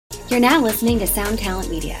You're now listening to Sound Talent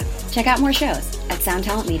Media. Check out more shows at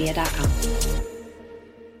soundtalentmedia.com.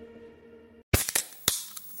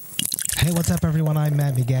 Hey, what's up, everyone? I'm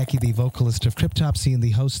Matt Migaki, the vocalist of Cryptopsy and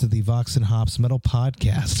the host of the Vox and Hops Metal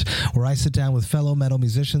Podcast, where I sit down with fellow metal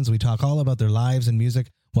musicians. We talk all about their lives and music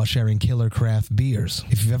while sharing killer craft beers.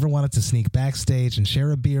 If you've ever wanted to sneak backstage and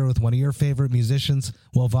share a beer with one of your favorite musicians,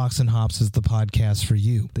 well, Vox and Hops is the podcast for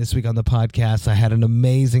you. This week on the podcast, I had an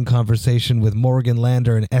amazing conversation with Morgan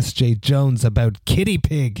Lander and S.J. Jones about Kitty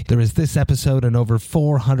Pig. There is this episode and over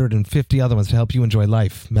 450 other ones to help you enjoy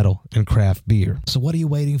life, metal, and craft beer. So what are you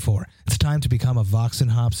waiting for? It's time to become a Vox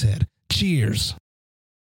and Hops head. Cheers!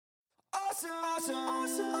 Awesome, awesome,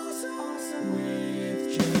 awesome, awesome, awesome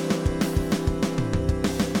with Joe.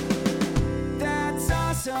 That's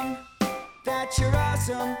awesome, that you're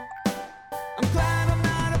awesome. I'm glad I'm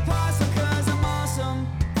not a possum, cause I'm awesome.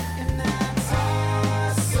 And that's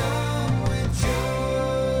awesome with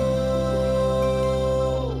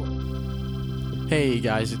Joe. Hey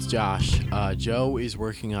guys, it's Josh. Joe is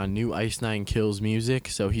working on new Ice Nine Kills music,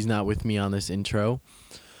 so he's not with me on this intro.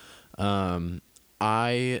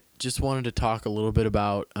 I just wanted to talk a little bit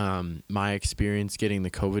about my experience getting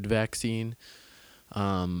the COVID vaccine.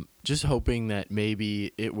 Just hoping that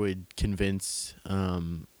maybe it would convince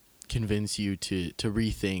you to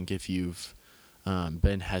rethink if you've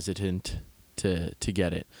been hesitant to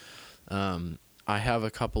get it. I have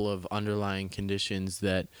a couple of underlying conditions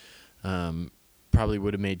that probably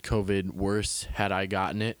would have made COVID worse had I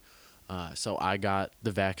gotten it. So I got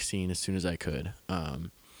the vaccine as soon as I could.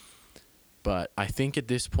 But I think at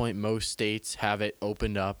this point, most states have it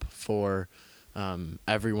opened up for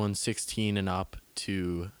everyone 16 and up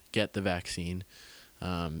to get the vaccine.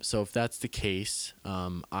 So if that's the case,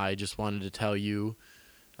 I just wanted to tell you,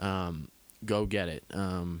 go get it.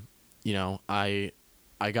 I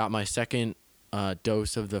got my second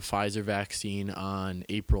dose of the Pfizer vaccine on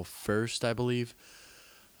April 1st, I believe.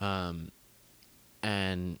 I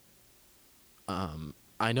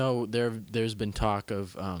know there's been talk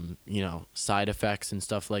of, side effects and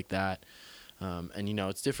stuff like that.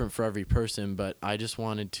 It's different for every person, but I just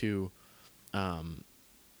wanted to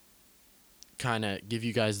kind of give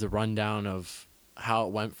you guys the rundown of how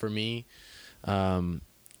it went for me,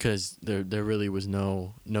 because there really was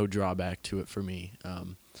no drawback to it for me.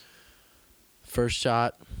 First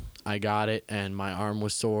shot, I got it, and my arm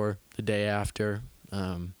was sore the day after.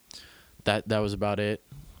 That was about it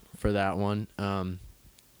for that one. And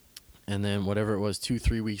then whatever it was,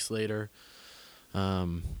 2-3 weeks later,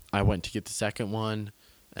 I went to get the second one,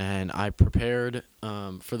 and I prepared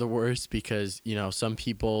for the worst because, some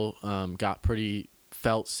people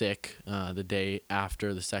felt sick the day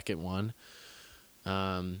after the second one,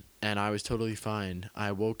 and I was totally fine.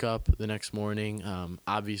 I woke up the next morning,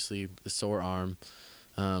 obviously the sore arm,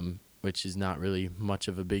 which is not really much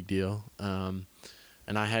of a big deal, and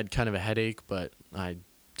I had kind of a headache, but I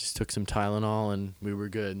just took some Tylenol and we were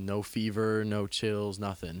good. No fever, no chills,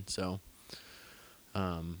 nothing. So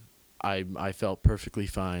I felt perfectly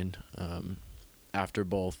fine after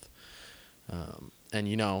both.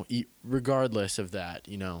 Regardless of that,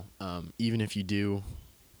 even if you do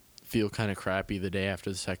feel kind of crappy the day after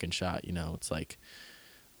the second shot, it's like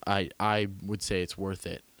I would say it's worth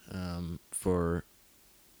it for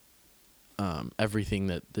everything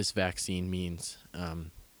that this vaccine means.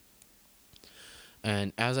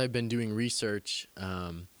 And as I've been doing research,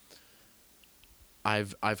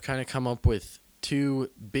 I've kind of come up with two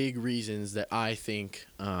big reasons that I think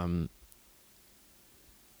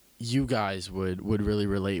you guys would really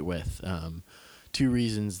relate with. Two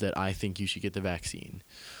reasons that I think you should get the vaccine.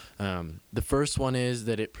 The first one is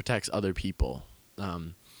that it protects other people.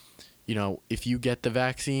 If you get the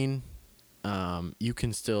vaccine, you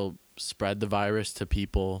can still spread the virus to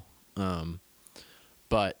people,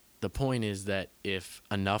 but the point is that if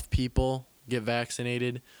enough people get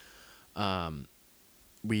vaccinated,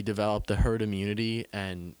 we develop the herd immunity,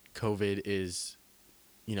 and COVID is,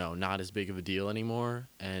 not as big of a deal anymore,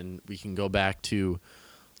 and we can go back to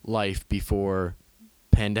life before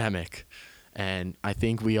pandemic. And I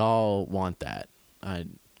think we all want that.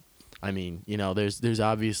 There's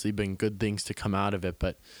obviously been good things to come out of it,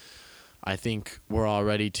 but I think we're all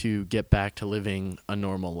ready to get back to living a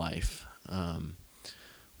normal life.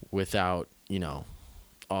 Without,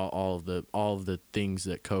 all of the things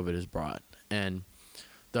that COVID has brought. And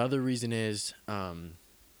the other reason is,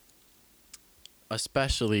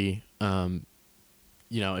 especially,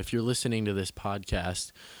 if you're listening to this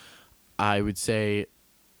podcast, I would say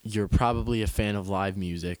you're probably a fan of live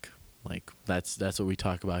music. Like that's what we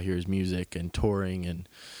talk about here is music and touring, and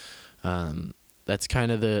that's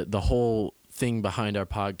kind of the whole thing behind our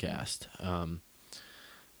podcast.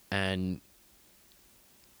 And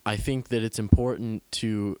I think that it's important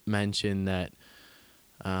to mention that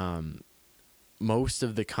most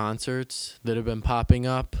of the concerts that have been popping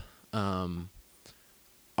up are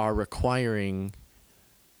requiring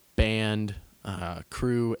band,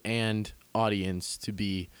 crew, and audience to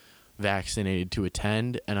be vaccinated to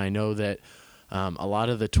attend. And I know that a lot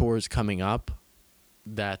of the tours coming up,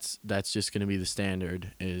 that's just going to be the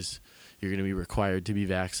standard, is you're going to be required to be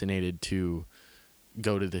vaccinated to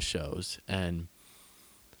go to the shows. And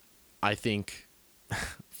I think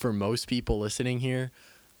for most people listening here,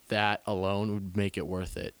 that alone would make it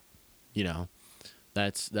worth it. You know,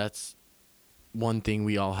 that's one thing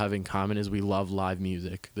we all have in common, is we love live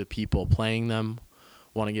music. The people playing them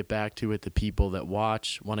want to get back to it. The people that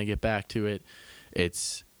watch want to get back to it.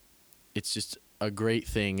 It's just a great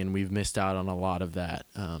thing, and we've missed out on a lot of that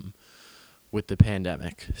with the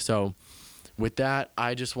pandemic. So with that,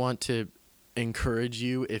 I just want to encourage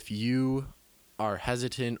you, if you are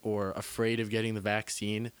hesitant or afraid of getting the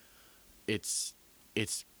vaccine, it's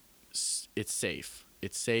safe.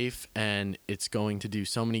 It's safe, and it's going to do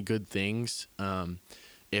so many good things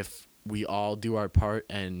if we all do our part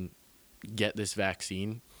and get this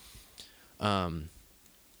vaccine.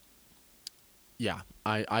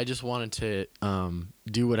 I just wanted to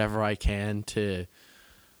do whatever I can to,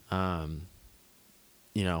 kind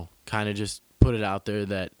of just put it out there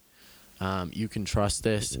that you can trust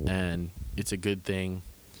this, and it's a good thing.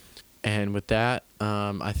 And with that,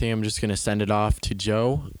 I think I'm just going to send it off to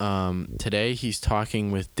Joe. Today, he's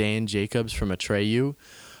talking with Dan Jacobs from Atreyu.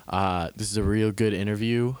 This is a real good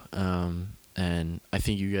interview, and I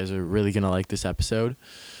think you guys are really going to like this episode.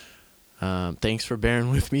 Thanks for bearing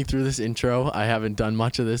with me through this intro. I haven't done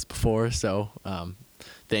much of this before, so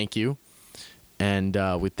thank you. And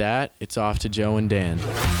with that, it's off to Joe and Dan.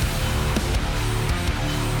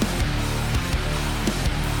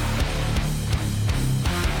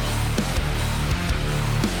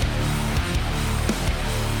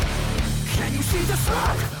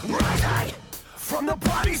 From the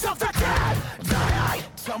bodies of the dead,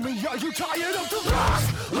 tell me, are you tired of the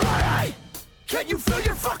lost? Can you feel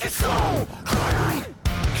your fucking soul?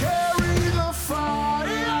 Carry the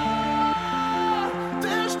fire.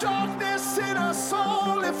 There's darkness in our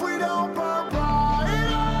soul if we don't burn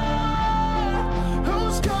brighter.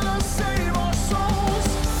 Who's gonna save our souls?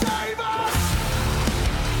 Save us!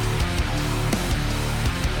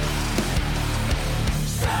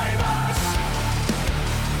 Save us!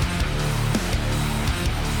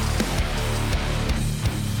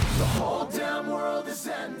 The whole damn world is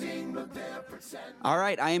ending, but they're pretending. All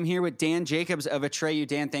right, I am here with Dan Jacobs of Atreyu.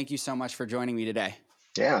 Dan, thank you so much for joining me today.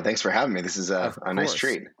 Yeah, thanks for having me. This is a nice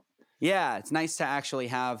treat. Yeah, it's nice to actually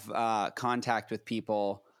have contact with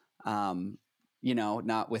people,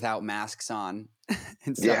 not without masks on.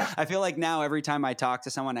 And so Yeah. I feel like now every time I talk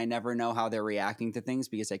to someone, I never know how they're reacting to things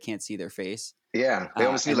because I can't see their face. Yeah, they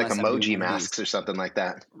almost need like unless I'm doing emoji one of masks or something like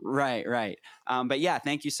that. Right. But yeah,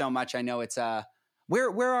 thank you so much. I know it's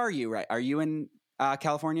where are you? Right? Are you in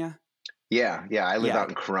California? Yeah, I live out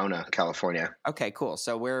in Corona, California. Okay, cool.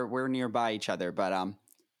 So we're nearby each other, but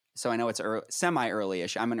so I know it's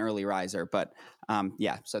semi-early-ish. I'm an early riser, but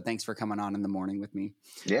yeah. So thanks for coming on in the morning with me.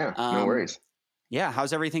 Yeah, no worries. Yeah,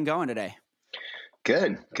 how's everything going today?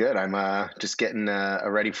 Good. I'm just getting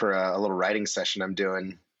ready for a little writing session I'm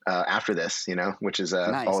doing after this, which is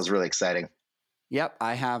Nice. always really exciting. Yep,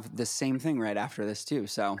 I have the same thing right after this too.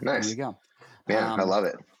 So Nice. There you go. Yeah, I love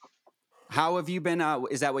it. How have you been?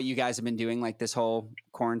 Is that what you guys have been doing, like this whole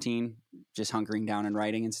quarantine, just hunkering down and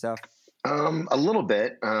writing and stuff? A little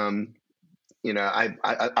bit. I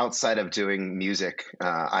outside of doing music,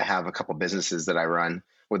 I have a couple businesses that I run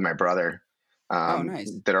with my brother.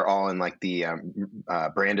 Nice. That are all in like the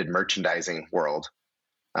branded merchandising world.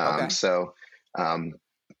 Okay. So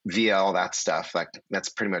via all that stuff, like that's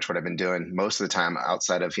pretty much what I've been doing most of the time.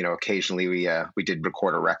 Outside of occasionally we did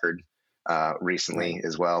record a record recently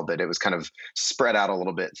as well, but it was kind of spread out a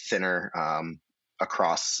little bit thinner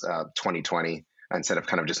across 2020 instead of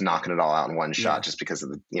kind of just knocking it all out in one shot, just because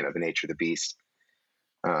of the the nature of the beast.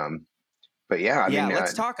 But yeah, I mean,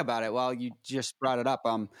 let's talk about it. Well, you just brought it up.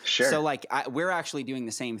 Sure. So like we're actually doing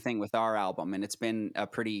the same thing with our album, and it's been a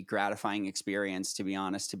pretty gratifying experience, to be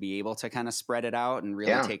honest, to be able to kind of spread it out and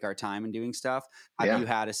really take our time in doing stuff. Have you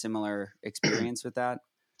had a similar experience with that?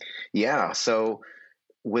 Yeah. So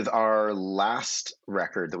with our last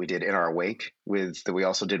record that we did, In Our Wake, that we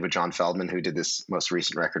also did with John Feldman, who did this most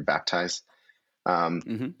recent record, Baptize.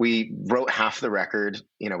 We wrote half the record.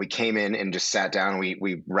 We came in and just sat down.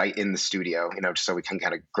 We write in the studio, just so we can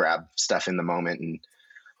kind of grab stuff in the moment.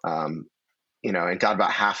 And and got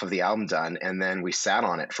about half of the album done. And then we sat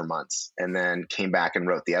on it for months and then came back and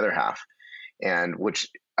wrote the other half. And which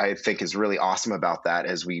I think is really awesome about that,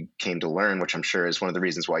 as we came to learn, which I'm sure is one of the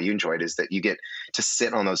reasons why you enjoyed, is that you get to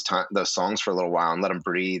sit on those songs for a little while and let them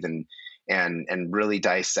breathe and really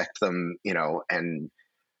dissect them, and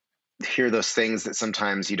hear those things that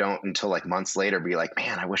sometimes you don't until like months later be like,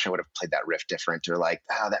 man, I wish I would have played that riff different, or like,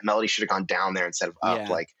 that melody should have gone down there instead of up.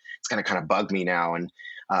 Like, it's going to kind of bug me now. And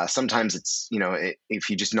sometimes it's, if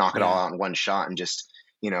you just knock it all out in one shot and just,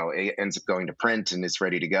 it ends up going to print and it's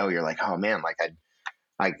ready to go, you're like, oh man, like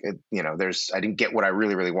I didn't get what I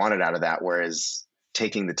really, really wanted out of that. Whereas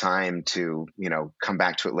taking the time to, come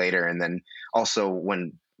back to it later. And then also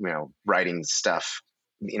when, writing stuff,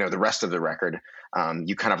 the rest of the record,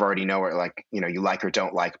 you kind of already know what, like, you like or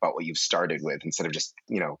don't like about what you've started with, instead of just,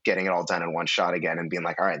 getting it all done in one shot again and being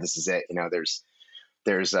like, all right, this is it.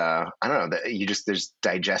 There's I don't know, that there's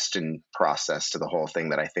digestion process to the whole thing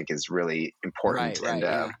that I think is really important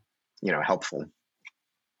and helpful.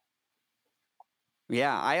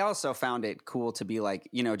 Yeah, I also found it cool to be like,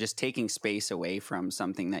 just taking space away from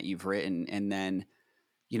something that you've written, and then,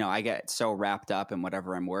 I get so wrapped up in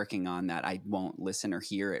whatever I'm working on that I won't listen or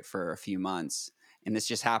hear it for a few months. And this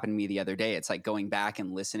just happened to me the other day. It's like going back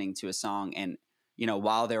and listening to a song, and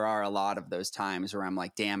while there are a lot of those times where I'm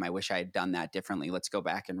like, damn, I wish I had done that differently, let's go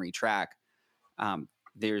back and retrack.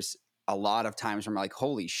 There's a lot of times where I'm like,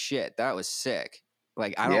 holy shit, that was sick.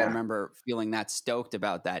 Like, I don't remember feeling that stoked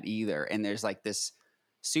about that either. And there's like this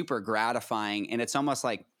super gratifying, and it's almost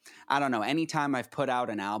like, I don't know, anytime I've put out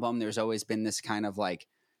an album, there's always been this kind of like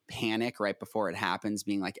panic right before it happens,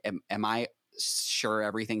 being like, am I sure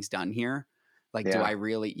everything's done here? Like, do I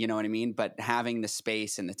really, you know what I mean? But having the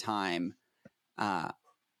space and the time,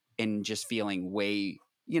 and just feeling way,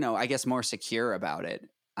 I guess more secure about it.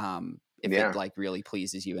 If it like really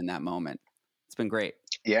pleases you in that moment, it's been great.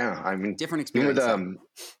 Yeah. I mean, different experience.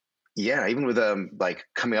 Even with like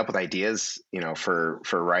coming up with ideas, for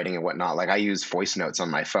writing and whatnot. Like, I use voice notes on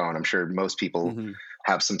my phone. I'm sure most people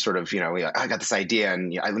have some sort of, like, I got this idea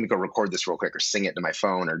and let me go record this real quick, or sing it to my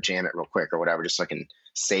phone, or jam it real quick, or whatever, just so I can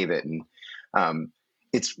save it. And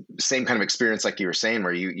it's the same kind of experience, like you were saying,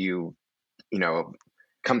 where you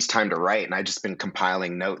comes time to write, and I've just been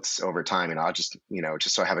compiling notes over time, and I'll just,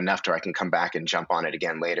 just so I have enough to where I can come back and jump on it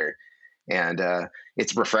again later. And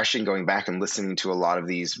it's refreshing going back and listening to a lot of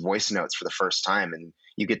these voice notes for the first time, and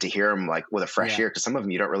you get to hear them like with a fresh ear, because some of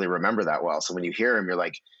them you don't really remember that well. So when you hear them, you're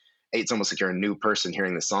like, it's almost like you're a new person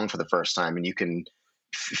hearing the song for the first time, and you can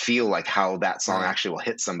feel like how that song actually will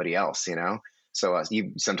hit somebody else, So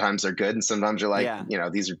you sometimes they're good, and sometimes you're like,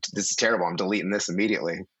 this is terrible, I'm deleting this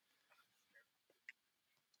immediately.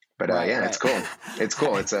 But it's cool. It's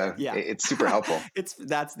cool. It's it's super helpful.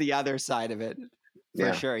 That's the other side of it.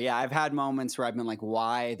 For sure. Yeah. I've had moments where I've been like,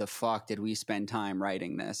 why the fuck did we spend time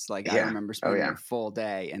writing this? Like, I remember spending a full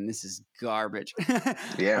day, and this is garbage.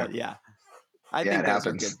 Yeah. But I think those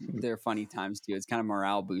are good. They're funny times too. It's kind of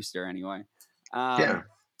morale booster anyway.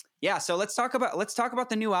 Yeah. So let's talk about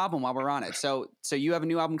the new album while we're on it. So you have a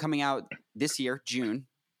new album coming out this year, June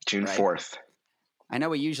 4th. I know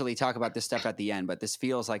we usually talk about this stuff at the end, but this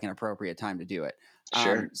feels like an appropriate time to do it.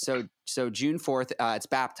 Sure. So June 4th, it's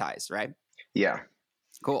Baptized, right? Yeah.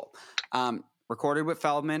 Cool. Recorded with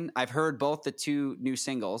Feldman. I've heard both the two new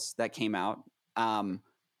singles that came out.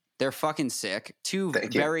 They're fucking sick. Two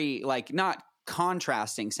very like not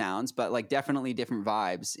contrasting sounds, but like definitely different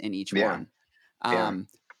vibes in each one.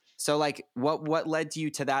 So like what led you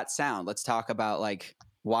to that sound? Let's talk about like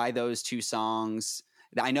why those two songs.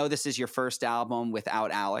 I know this is your first album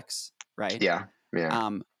without Alex, right? Yeah.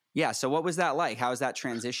 Yeah. So what was that like? How has that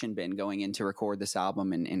transition been going in to record this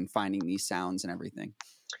album and finding these sounds and everything?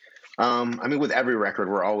 I mean, with every record,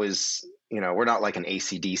 we're always, we're not like an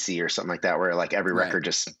AC/DC or something like that, where like every record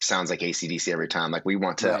just sounds like AC/DC every time. Like, we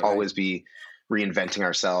want to always be reinventing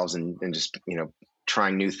ourselves and just,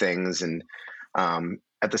 trying new things. And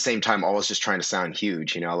at the same time, always just trying to sound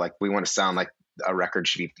huge, like we want to sound like a record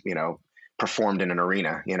should be, performed in an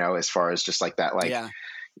arena, as far as just like that, like,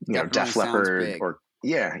 Def Leppard or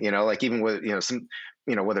like even with, some,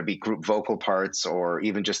 whether it be group vocal parts or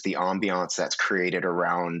even just the ambiance that's created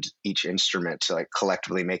around each instrument to like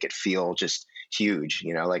collectively make it feel just huge,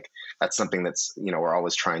 like that's something that's, we're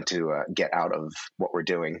always trying to get out of what we're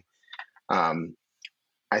doing.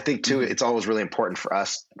 I think too, it's always really important for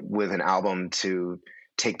us with an album to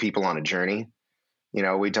take people on a journey.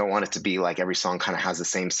 We don't want it to be like every song kind of has the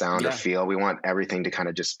same sound or feel. We want everything to kind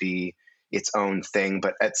of just be its own thing,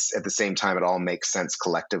 but at the same time, it all makes sense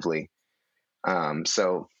collectively.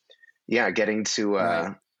 So getting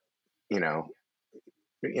to,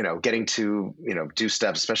 getting to, do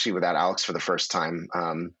stuff, especially without Alex for the first time,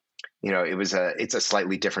 it's a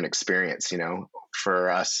slightly different experience, for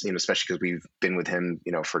us, especially because we've been with him,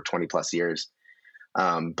 for 20 plus years.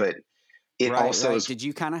 But it also is. Did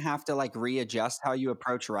you kind of have to like readjust how you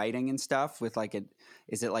approach writing and stuff with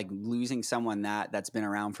is it like losing someone that's been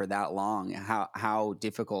around for that long? How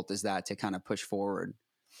difficult is that to kind of push forward?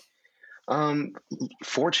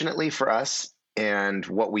 Fortunately for us and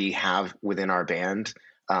what we have within our band,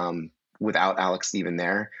 without Alex even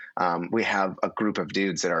there, we have a group of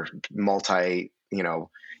dudes that are multi,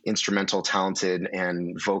 instrumental talented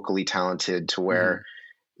and vocally talented to where,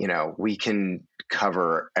 we can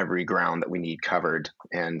cover every ground that we need covered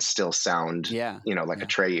and still sound,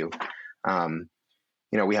 Atreyu.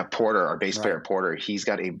 We have Porter, our bass player, Porter. He's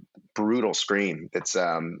got a brutal scream that's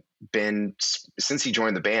been, since he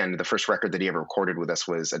joined the band, the first record that he ever recorded with us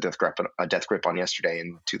was a Death Grip on Yesterday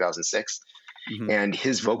in 2006. And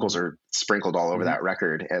his vocals are sprinkled all over that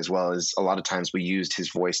record, as well as a lot of times we used his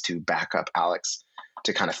voice to back up Alex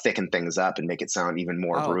to kind of thicken things up and make it sound even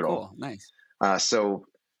more brutal. Cool. Nice. So,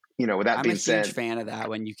 with that being said, I'm a huge fan of that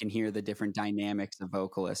when you can hear the different dynamics of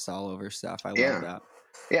vocalists all over stuff. I love that.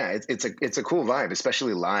 Yeah, it's a cool vibe,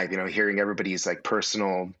 especially live, hearing everybody's like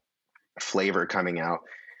personal flavor coming out.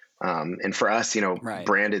 And for us,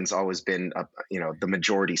 Brandon's always been, the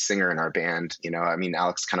majority singer in our band.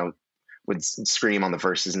 Alex kind of would scream on the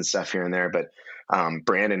verses and stuff here and there, but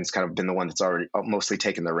Brandon's kind of been the one that's already mostly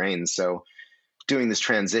taken the reins. So doing this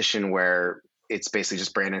transition where it's basically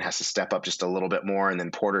just Brandon has to step up just a little bit more, and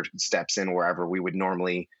then Porter steps in wherever we would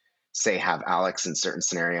normally say have Alex in certain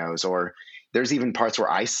scenarios. Or there's even parts where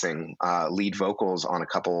I sing lead vocals on a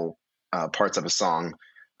couple parts of a song,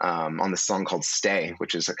 on the song called Stay,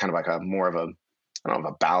 which is kind of like a more of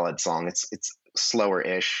a ballad song. It's slower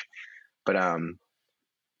ish, but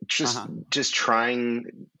just trying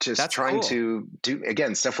cool. To do,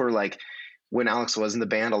 again, stuff where like when Alex was in the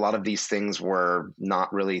band, a lot of these things were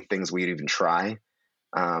not really things we'd even try,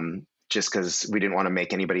 just because we didn't want to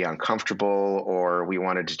make anybody uncomfortable, or we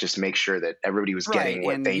wanted to just make sure that everybody was getting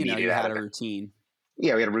what they needed. You had a routine.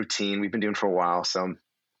 Yeah, we had a routine we've been doing for a while. So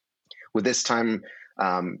with this time,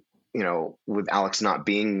 with Alex not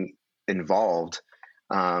being involved,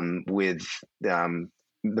 with the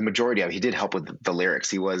majority of it, he did help with the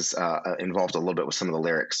lyrics. He was involved a little bit with some of the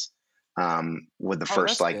lyrics, with the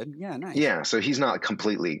first, like, good. Yeah, nice. Yeah. So he's not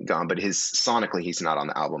completely gone, but sonically, he's not on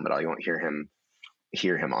the album at all. You won't hear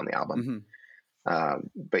him on the album.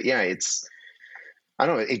 But yeah, I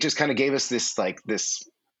don't know. It just kind of gave us this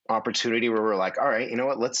opportunity where we're like, all right, you know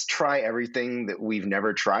what, let's try everything that we've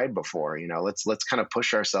never tried before. Let's kind of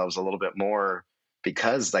push ourselves a little bit more,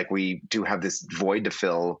 because like we do have this void to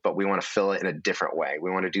fill, but we want to fill it in a different way.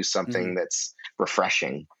 We want to do something that's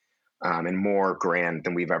refreshing, and more grand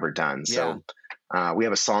than we've ever done. Yeah. So we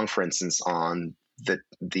have a song, for instance, on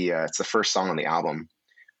it's the first song on the album.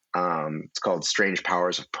 It's called Strange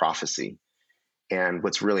Powers of Prophecy. And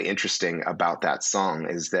what's really interesting about that song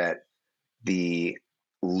is that the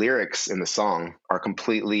lyrics in the song are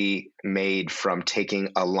completely made from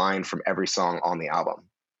taking a line from every song on the album.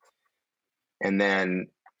 And then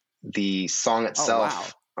the song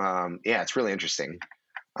itself, it's really interesting.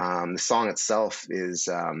 The song itself is,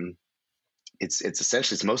 it's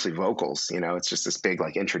essentially, it's mostly vocals, it's just this big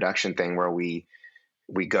like introduction thing where we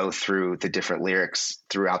go through the different lyrics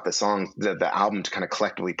throughout the song, the album, to kind of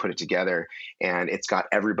collectively put it together. And it's got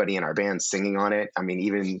everybody in our band singing on it. I mean,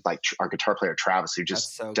 even like our guitar player, Travis, who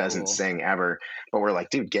just doesn't sing ever, but we're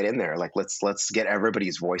like, dude, get in there. Like, let's get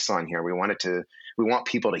everybody's voice on here. We want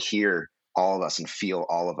people to hear all of us and feel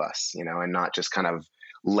all of us, and not just kind of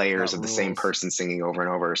layers of the same person singing over and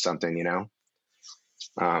over or something,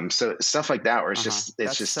 so stuff like that, where it's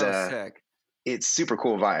sick. It's super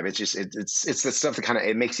cool vibe. It's just, it's the stuff that kind of,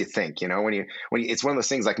 it makes you think, when you, it's one of those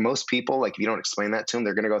things, like most people, like if you don't explain that to them,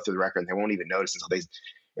 they're going to go through the record and they won't even notice until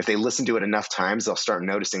if they listen to it enough times, they'll start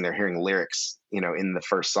noticing they're hearing lyrics, in the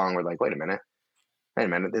first song. We're like, wait a minute,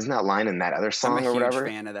 isn't that line in that other song or whatever? I'm a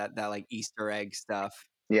huge fan of that like Easter egg stuff.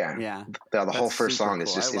 Yeah. The whole first song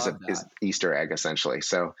is just, is Easter egg essentially.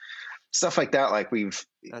 So stuff like that, like I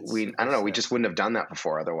don't know, we just wouldn't have done that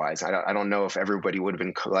before otherwise. I don't know if everybody would have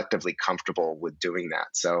been collectively comfortable with doing that.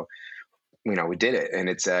 So, we did it, and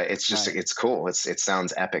it's just, it's cool. It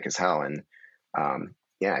sounds epic as hell. And,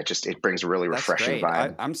 it brings a really refreshing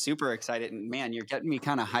vibe. I'm super excited, and man, you're getting me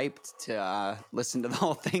kind of hyped to listen to the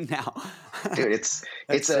whole thing now. Dude, it's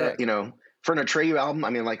for an Atreyu album, I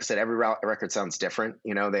mean, like I said, every record sounds different.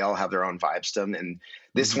 They all have their own vibes to them. And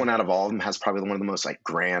this one out of all of them has probably one of the most like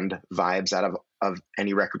grand vibes out of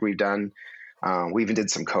any record we've done. We even did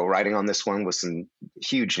some co-writing on this one with some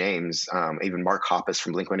huge names. Even Mark Hoppus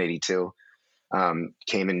from Blink-182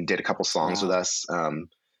 came and did a couple songs with us.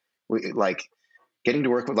 We like getting to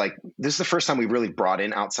work with, like, this is the first time we really brought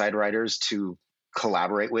in outside writers to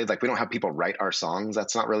collaborate with. Like, we don't have people write our songs.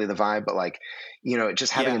 That's not really the vibe, but like,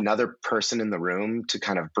 just having another person in the room to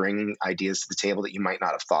kind of bring ideas to the table that you might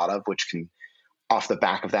not have thought of, which can, off the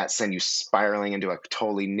back of that, send you spiraling into a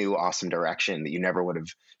totally new, awesome direction that you never would have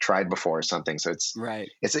tried before or something. So it's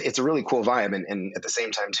a really cool vibe. And at the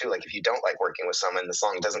same time too, like, if you don't like working with someone, the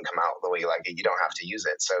song doesn't come out the way you like it, you don't have to use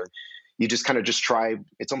it. So you just kind of just try.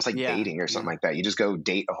 It's almost like dating or something like that. You just go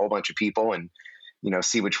date a whole bunch of people and,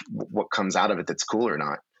 see what comes out of it that's cool or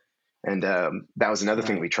not. And that was another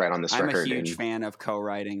thing we tried on this record. I'm a huge fan of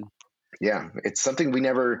co-writing. Yeah, it's something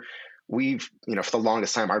we've for the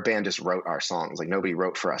longest time, our band just wrote our songs. Like, nobody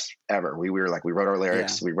wrote for us ever. We were like, we wrote our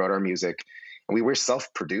lyrics, we wrote our music, and we were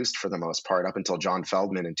self-produced for the most part up until John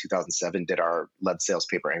Feldmann in 2007 did our Lead Sails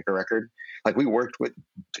Paper Anchor record. Like, we worked with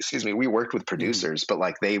producers, but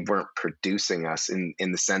like, they weren't producing us in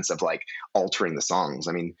the sense of like altering the songs.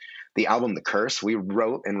 I mean, the album The Curse, we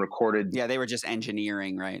wrote and recorded. Yeah, they were just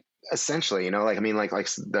engineering, right? Essentially, like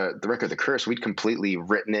the record The Curse, we'd completely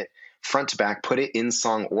written it front to back, put it in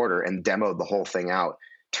song order, and demoed the whole thing out,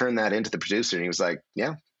 turned that into the producer, and he was like,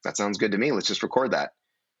 yeah, that sounds good to me, let's just record that.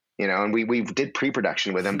 And we did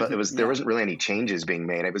pre-production with him, but it was there wasn't really any changes being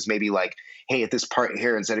made. It was maybe like, hey, at this part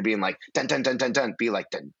here, instead of being like dun dun dun dun dun, be like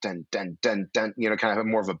dun dun dun dun dun, kind of have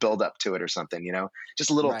more of a build up to it or something, just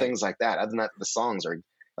little things like that. Other than that, the songs are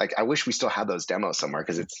like, I wish we still had those demos somewhere,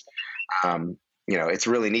 because it's it's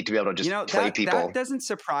really neat to be able to just play people. That doesn't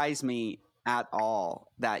surprise me at all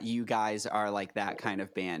that you guys are like that kind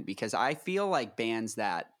of band, because I feel like bands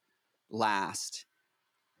that last,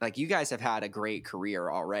 like, you guys have had a great career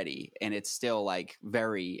already and it's still like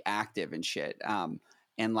very active and shit.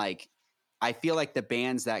 And like, I feel like the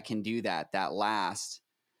bands that can do that last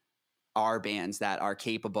are bands that are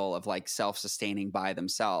capable of like self-sustaining by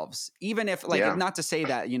themselves, even if like, not to say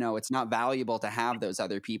that, it's not valuable to have those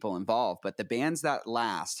other people involved, but the bands that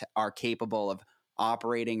last are capable of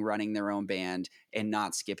operating, running their own band and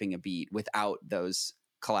not skipping a beat without those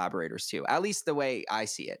collaborators too. At least the way I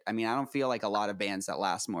see it. I mean, I don't feel like a lot of bands that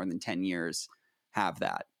last more than 10 years have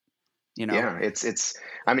that, Yeah, it's,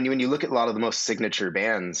 I mean, when you look at a lot of the most signature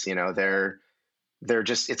bands, they're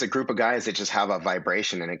just, it's a group of guys that just have a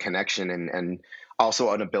vibration and a connection and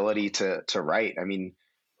also an ability to write. I mean,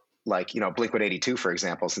 like, Blink-182, for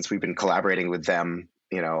example, since we've been collaborating with them,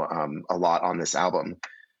 a lot on this album,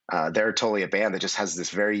 they're totally a band that just has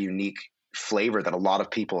this very unique flavor that a lot of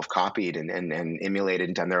people have copied and emulated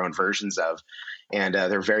and done their own versions of. And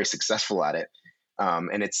they're very successful at it.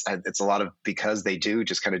 And it's a lot of, because they do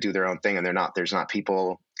just kind of do their own thing, and there's not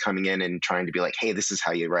people coming in and trying to be like, hey, this is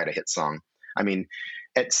how you write a hit song. I mean,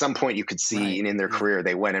 at some point you could see in their career,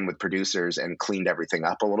 they went in with producers and cleaned everything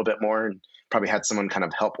up a little bit more and probably had someone kind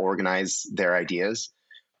of help organize their ideas.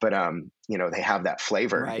 But, they have that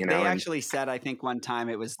flavor, Right. They actually said, I think one time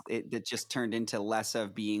it just turned into less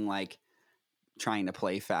of being like trying to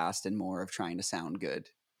play fast and more of trying to sound good.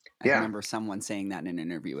 I remember someone saying that in an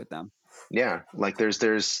interview with them. Yeah. Like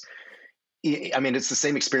there's, I mean, it's the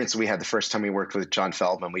same experience we had the first time we worked with John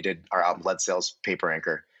Feldmann. We did our album Lead Sails Paper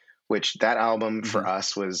Anchor, which that album for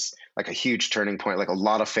us was like a huge turning point. Like, a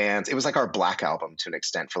lot of fans, it was like our Black album to an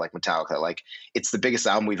extent for like Metallica. Like, it's the biggest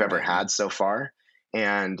album we've ever had so far.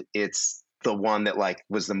 And it's the one that like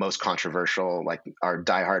was the most controversial. Like, our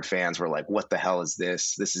diehard fans were like, what the hell is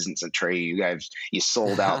this? This isn't Atreyu. You guys, you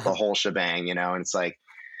sold out the whole shebang, and it's like,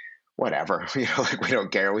 whatever, like, we don't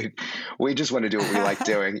care. We just want to do what we like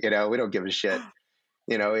doing, we don't give a shit.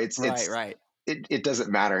 It's right. It doesn't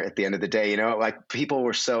matter at the end of the day, like, people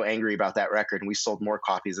were so angry about that record, and we sold more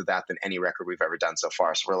copies of that than any record we've ever done so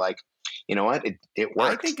far. So we're like, you know what? It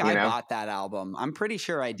worked. I think I bought that album. I'm pretty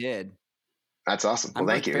sure I did. That's awesome. Well,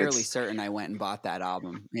 thank you. I'm fairly certain I went and bought that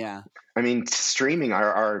album. Yeah. I mean, streaming,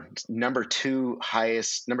 our number two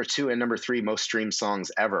and number three most streamed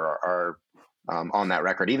songs ever are on that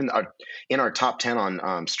record. Even in our top 10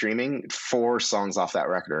 on streaming, 4 songs off that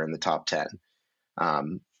record are in the top 10.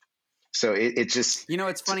 So it just,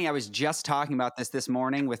 it's funny. I was just talking about this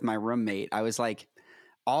morning with my roommate. I was like,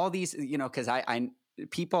 all these, cause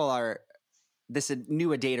people are this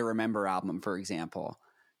new A Day to Remember album, for example,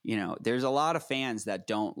 there's a lot of fans that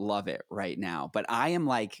don't love it right now, but I am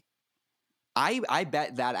like, I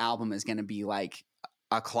bet that album is going to be like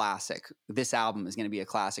a classic. This album is going to be a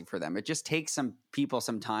classic for them. It just takes some people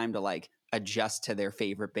some time to like adjust to their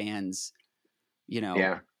favorite bands,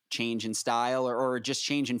 change in style or just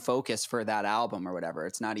change in focus for that album or whatever.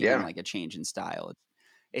 It's not even like a change in style.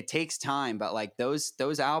 It takes time, but like those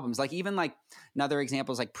albums, like even like another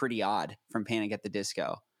example is like Pretty Odd from Panic at the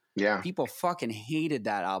Disco. Yeah. People fucking hated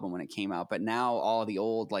that album when it came out, but now all the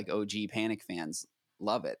old like OG Panic fans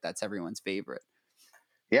love it. That's everyone's favorite.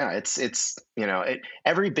 Yeah, it's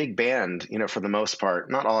every big band, for the most part,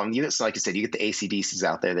 not all of them. Like you said, you get the AC/DCs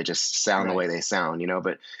out there that just sound the way they sound,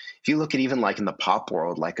 but if you look at even like in the pop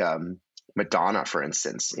world, like Madonna, for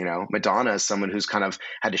instance, Madonna is someone who's kind of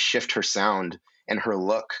had to shift her sound and her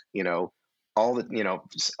look, all the,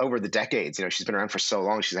 over the decades. She's been around for so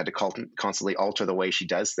long, she's had to constantly alter the way she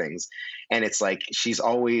does things. And it's like she's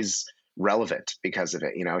always relevant because of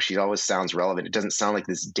it. She always sounds relevant. It doesn't sound like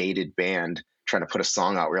this dated band trying to put a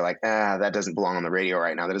song out where you're like, that doesn't belong on the radio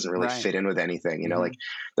right now. That doesn't really fit in with anything. Like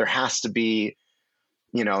there has to be,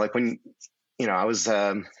 like when, I was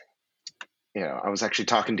actually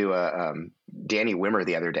talking to Danny Wimmer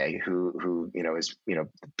the other day, who is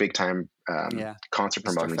big time concert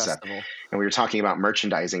promoting stuff, and we were talking about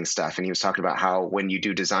merchandising stuff, and he was talking about how when you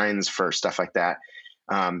do designs for stuff like that,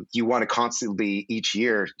 you want to constantly each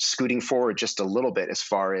year scooting forward just a little bit as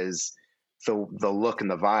far as the look and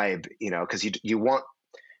the vibe, because you want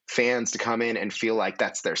fans to come in and feel like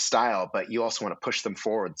that's their style, but you also want to push them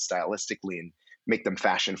forward stylistically and make them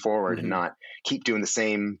fashion forward and not keep doing the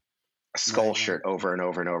same skull shirt over and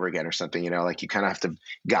over and over again or something. Like you kind of have to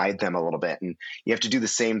guide them a little bit, and you have to do the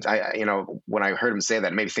same. When I heard him say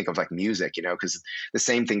that, it made me think of like music, because the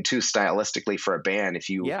same thing too, stylistically for a band, if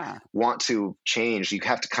you want to change, you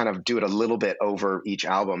have to kind of do it a little bit over each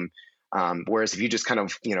album. Whereas if you just kind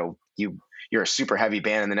of, you're a super heavy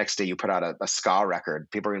band and the next day you put out a ska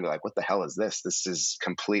record, people are gonna be like, what the hell is this? This is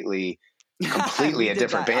completely a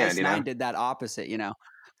different band. Ice9 did that opposite,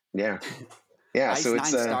 Yeah. So Ice9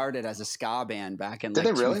 started as a ska band back in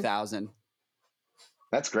like 2000.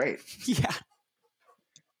 That's great. Yeah.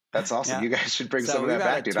 That's awesome. Yeah. You guys should bring some of that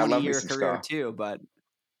back, dude. I love me some ska too, but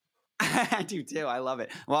I do too. I love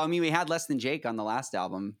it. Well, I mean, we had Less Than Jake on the last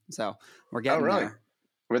album, so we're getting there.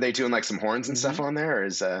 Were they doing like some horns and stuff on there, or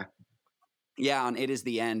is Yeah, on It Is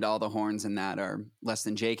the End, all the horns in that are Less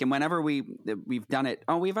Than Jake. And whenever we've done it,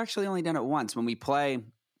 we've actually only done it once. When we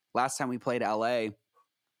last time we played LA,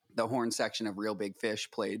 the horn section of Real Big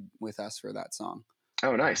Fish played with us for that song.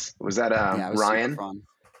 Oh, nice. Was that it was Ryan?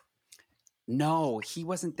 No, he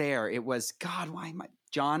wasn't there. It was,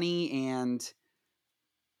 Johnny and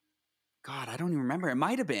God, I don't even remember. It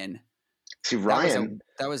might have been. See, Ryan.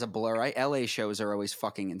 That was a blur, right? LA shows are always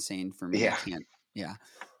fucking insane for me. Yeah.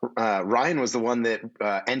 Ryan was the one that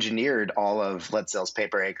engineered all of Lead Zell's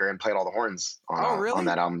Paper Acre and played all the horns on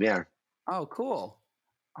that album. Yeah. Oh, cool.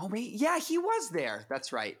 Oh, wait. Yeah, he was there.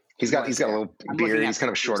 That's right. He's got a little beard. He's kind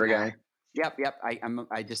of a shorter guy. Yep.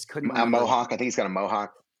 I just couldn't. A mohawk. I think he's got a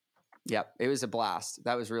mohawk. Yep. It was a blast.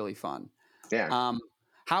 That was really fun. Yeah.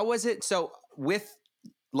 How was it? So with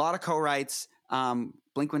a lot of co-writes,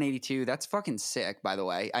 Blink-182, that's fucking sick, by the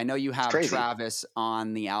way. I know you have Travis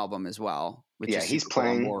on the album as well. He's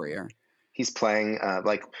playing Warrior. He's playing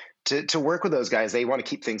to work with those guys. They want to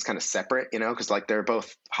keep things kind of separate, because like they're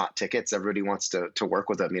both hot tickets. Everybody wants to work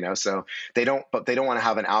with them, so they don't want to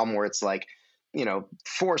have an album where it's like,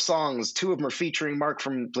 4 songs, 2 of them are featuring Mark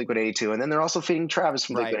from Blink-182, and then they're also featuring Travis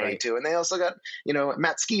from Blink-182, and they also got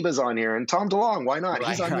Matt Skiba's on here and Tom DeLonge. Why not?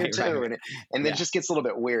 He's on here too, and it just gets a little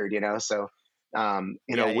bit weird, So we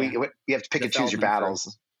have to pick and choose your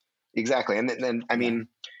battles. Exactly, and then I mean.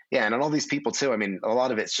 Yeah, and all these people too. I mean, a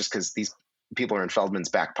lot of it's just because these people are in Feldman's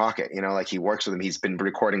back pocket. Like he works with them. He's been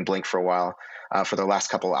recording Blink for a while, for their last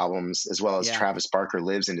couple albums, as well as Travis Barker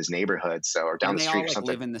lives in his neighborhood, or down the street or something.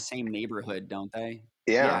 They all live in the same neighborhood, don't they?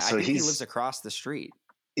 Yeah, so I think he lives across the street.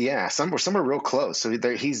 Yeah, some are real close. So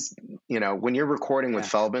he's, when you're recording with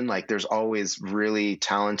Feldman, like there's always really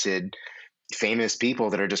talented, famous people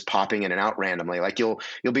that are just popping in and out randomly. Like you'll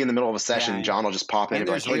be in the middle of a session, John will just pop in and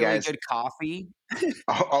be like, "Hey really guys." Good coffee.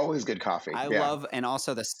 Always good coffee. I love, and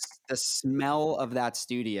also the smell of that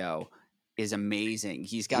studio is amazing.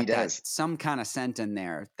 He's got some kind of scent in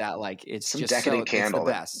there that like it's some just decadent candle. It's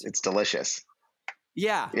the best. It's delicious.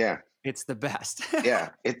 Yeah. It's the best. Yeah,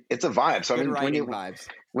 it's a vibe. So good vibes.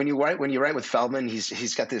 When you write with Feldman,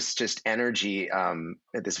 he's got this just energy,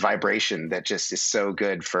 this vibration that just is so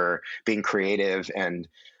good for being creative and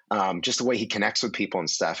just the way he connects with people and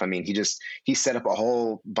stuff. I mean, he set up a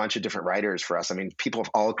whole bunch of different writers for us. I mean, people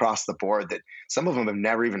all across the board that some of them have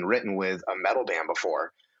never even written with a metal band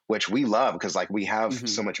before, which we love because like we have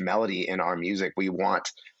so much melody in our music. We want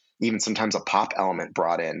even sometimes a pop element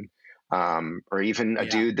brought in. Or even a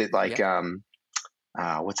dude that like,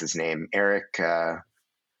 what's his name? Eric,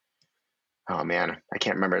 oh man, I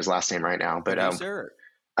can't remember his last name right now, but Producer?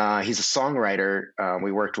 He's a songwriter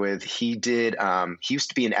we worked with. He did. He used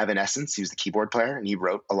to be in Evanescence. He was the keyboard player, and he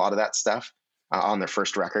wrote a lot of that stuff on their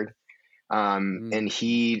first record. And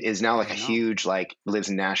he is now like a huge, like, lives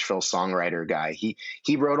in Nashville songwriter guy.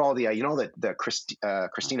 He wrote all the the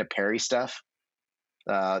Christina Perri stuff,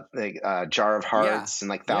 Jar of Hearts and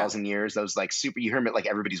like Thousand Years. Those like super. You hear him at like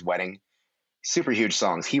Everybody's Wedding. Super huge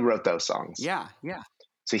songs. He wrote those songs. Yeah.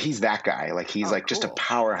 So he's that guy. Like he's like just a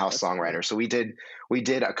powerhouse songwriter. Cool. So we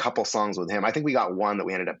did a couple songs with him. I think we got one that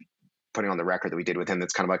we ended up putting on the record that we did with him.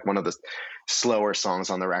 That's kind of like one of the slower songs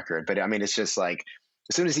on the record. But I mean, it's just like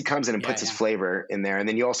as soon as he comes in and puts his flavor in there, and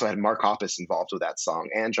then you also had Mark Hoppus involved with that song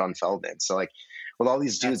and John Feldmann. So like with all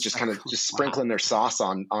these dudes just kind of just sprinkling their sauce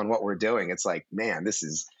on what we're doing, it's like, man, this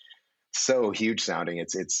is so huge sounding.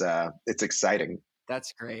 It's exciting.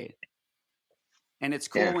 That's great. And it's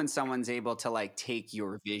cool when someone's able to like take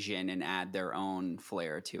your vision and add their own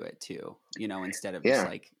flair to it too, you know, instead of just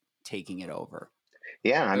like taking it over.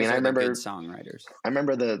 Yeah. I mean, I remember good songwriters. I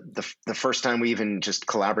remember the first time we even just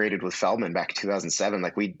collaborated with Feldmann back in 2007.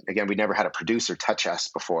 Like we never had a producer touch us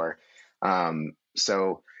before.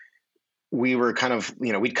 So we were kind of,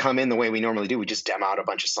 you know, we'd come in the way we normally do. We just demo out a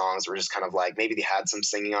bunch of songs. We're just kind of like, maybe they had some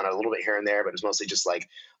singing on it a little bit here and there, but it was mostly just like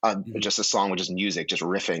just a song with just music, just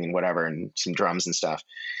riffing and whatever, and some drums and stuff.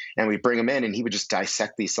 And we bring him in and he would just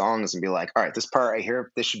dissect these songs and be like, all right, this part right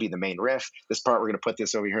here, this should be the main riff. This part, we're going to put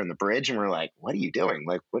this over here in the bridge. And we're like, what are you doing?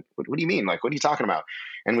 Like, what do you mean? Like, what are you talking about?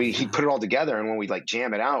 And he put it all together. And when we like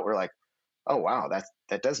jam it out, we're like, oh, wow,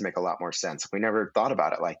 that does make a lot more sense. We never thought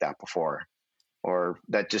about it like that before. Or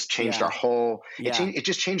that just changed our whole, it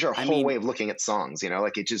just changed our whole way of looking at songs, you know,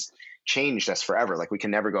 like it just changed us forever. Like we can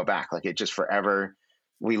never go back. Like it just forever,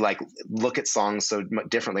 we like look at songs so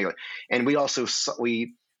differently. And we also,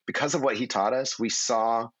 because of what he taught us, we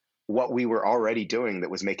saw what we were already doing that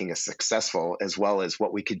was making us successful, as well as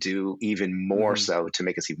what we could do even more so to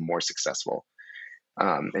make us even more successful.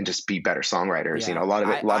 And just be better songwriters. You know, a lot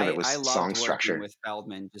of it was song structure. With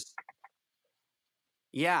Feldmann,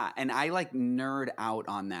 yeah, and I like nerd out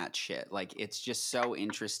on that shit. Like it's just so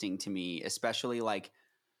interesting to me, especially like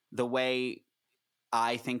the way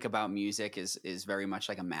I think about music is very much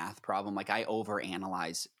like a math problem. Like I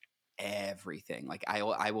overanalyze everything. Like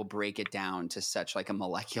I will break it down to such like a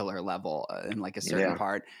molecular level in like a certain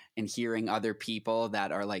part, and hearing other people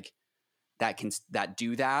that are like that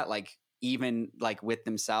do that, like even like with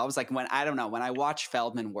themselves. Like when I watch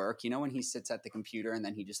Feldmann work, you know, when he sits at the computer and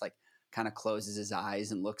then he just like kind of closes his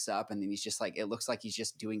eyes and looks up, and then he's just like, it looks like he's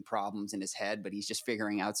just doing problems in his head, but he's just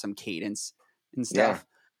figuring out some cadence and stuff.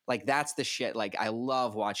 Like that's the shit. Like I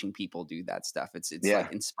love watching people do that stuff. It's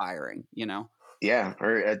like inspiring, you know? Yeah.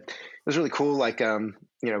 Or it was really cool. Like, you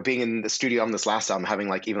know, being in the studio on this last album, having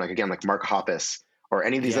like, even like, again, like Mark Hoppus or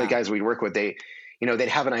any of these other guys we work with, they, you know, they'd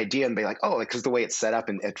have an idea and be like, oh, like, cause the way it's set up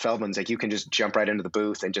at Feldmann's, like you can just jump right into the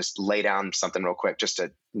booth and just lay down something real quick just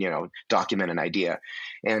to, you know, document an idea.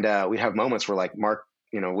 And we'd have moments where like Mark,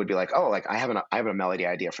 you know, would be like, oh, like I have a melody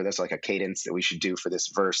idea for this, like a cadence that we should do for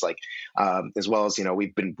this verse. Like, as well as, you know,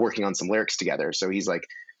 we've been working on some lyrics together. So he's like,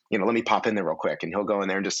 you know, let me pop in there real quick, and he'll go in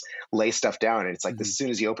there and just lay stuff down. And it's like, as soon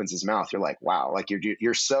as he opens his mouth, you're like, wow, like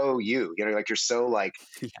you're so you know, like you're so like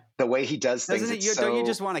the way he does things. Don't you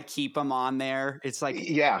just want to keep him on there? It's like,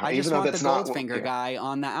 I just want the Goldfinger guy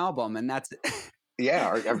on the album, and that's it. Yeah.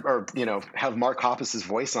 Or, you know, have Mark Hoppus's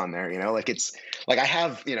voice on there, you know, like it's like, I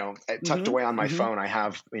have, you know, tucked away on my phone, I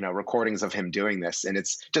have, you know, recordings of him doing this, and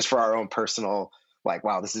it's just for our own personal, like,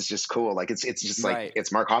 wow, this is just cool. Like, it's just like,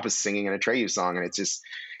 it's Mark Hoppus singing an Atreyu song. And it's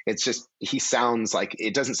just, he sounds like,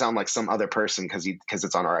 it doesn't sound like some other person cause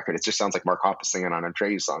it's on a record. It just sounds like Mark Hoppus singing on an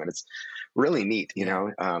Atreyu song. And it's really neat, you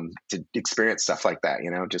know, to experience stuff like that,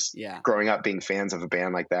 you know, just growing up being fans of a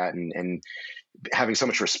band like that, and having so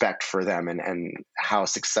much respect for them and how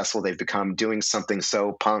successful they've become doing something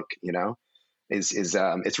so punk, you know, is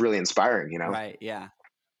it's really inspiring, you know? Right. Yeah.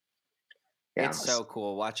 It's so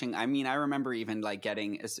cool watching. I mean, I remember even like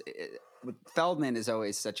getting Feldmann is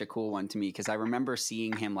always such a cool one to me, because I remember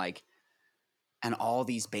seeing him like, and all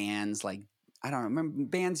these bands, like, I don't remember,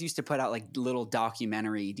 bands used to put out like little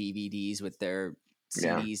documentary DVDs with their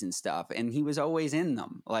CDs and stuff, and he was always in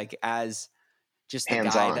them, like as just the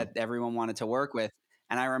guy that everyone wanted to work with.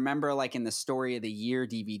 And I remember like in the Story of the Year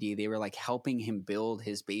DVD, they were like helping him build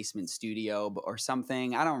his basement studio or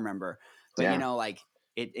something. I don't remember, but you know, like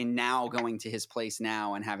and now going to his place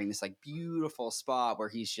now and having this like beautiful spot where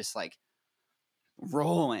he's just like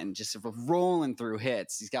rolling through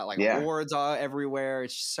hits. He's got like awards everywhere.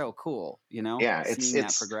 It's just so cool, you know? Yeah. Seeing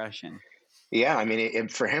that progression. Yeah. I mean,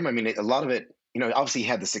 for him, I mean, a lot of it, obviously he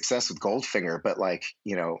had the success with Goldfinger, but like,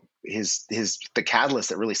 the catalyst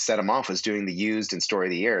that really set him off was doing the Used and Story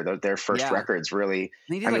of the Year. Their first records really.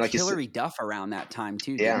 And he did like Hillary Duff around that time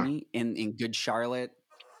too, didn't he? In Good Charlotte.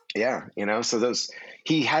 Yeah, so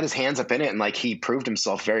he had his hands up in it, and like he proved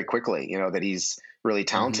himself very quickly, that he's really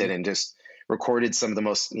talented, and just recorded some of the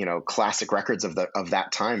most, classic records of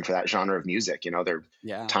that time for that genre of music. They're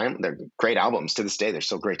great albums to this day. They're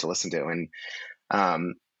so great to listen to. And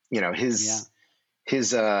his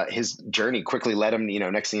journey quickly led him,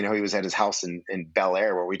 next thing you know, he was at his house in Bel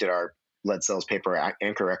Air, where we did our Lead Cells Paper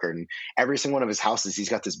Anchor record, and every single one of his houses, he's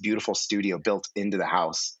got this beautiful studio built into the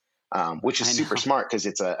house. Which is super smart because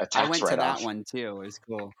it's a tax write-off. I went to that one too. It was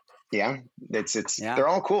cool. Yeah, they're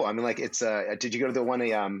all cool. I mean, like it's did you go to the one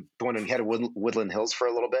in head of Woodland Hills for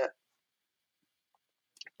a little bit?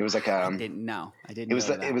 It was like I didn't.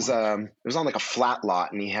 It was on like a flat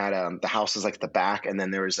lot, and he had the house was like at the back, and then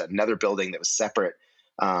there was another building that was separate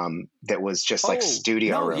that was just like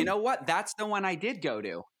studio room. You know what? That's the one I did go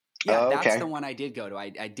to. Yeah, that's the one I did go to.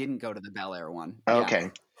 I didn't go to the Bel Air one. Okay.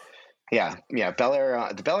 Yeah. Bel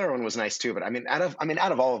Air, the Bel Air one was nice too, but I mean, out of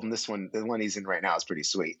all of them, the one he's in right now is pretty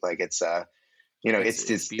sweet. Like it's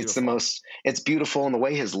it's the most, it's beautiful, and the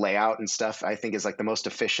way his layout and stuff, I think, is like the most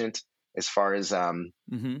efficient as far as, he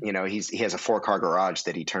has a 4-car garage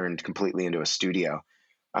that he turned completely into a studio,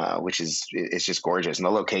 which it's just gorgeous. And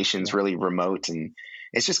the location's really remote, and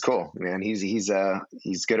it's just cool, man. He's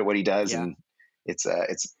good at what he does. And it's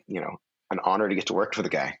an honor to get to work for the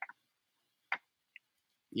guy.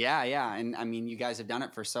 Yeah. And I mean, you guys have done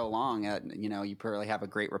it for so long, you probably have a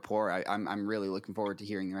great rapport. I'm really looking forward to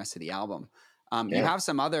hearing the rest of the album. You have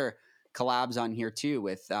some other collabs on here too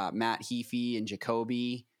with Matt Heafy and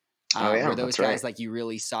Jacoby. Were those guys like you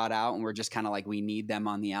really sought out and we're just kind of like, we need them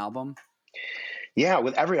on the album? Yeah.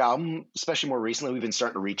 With every album, especially more recently, we've been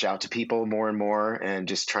starting to reach out to people more and more and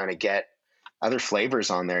just trying to get other flavors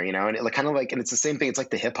on there, and it kind of like, and it's the same thing. It's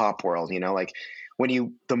like the hip hop world, like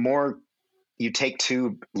the more you take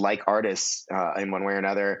two like artists in one way or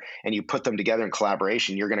another, and you put them together in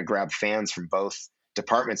collaboration, you're going to grab fans from both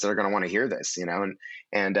departments that are going to want to hear this,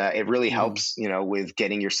 and it really helps, with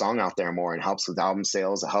getting your song out there more, and helps with album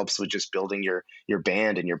sales. It helps with just building your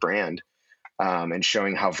band and your brand, and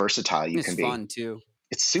showing how versatile you can be. It's fun too.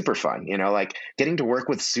 It's super fun, like getting to work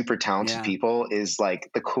with super talented people is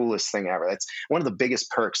like the coolest thing ever. That's one of the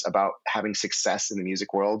biggest perks about having success in the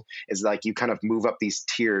music world, is like you kind of move up these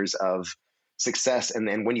tiers of success, and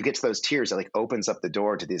then when you get to those tiers, it like opens up the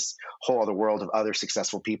door to this whole other world of other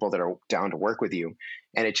successful people that are down to work with you.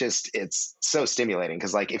 And it's so stimulating,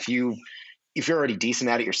 because like if you're already decent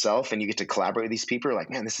at it yourself and you get to collaborate with these people, you're like,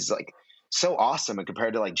 man, this is like so awesome. And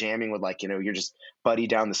compared to like jamming with like, you're just buddy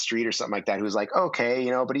down the street or something like that, who's like, okay,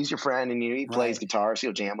 but he's your friend, and he plays guitar, so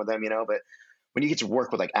you'll jam with him, but when you get to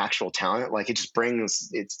work with like actual talent, like it's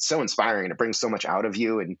so inspiring, and it brings so much out of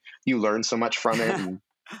you, and you learn so much from it. And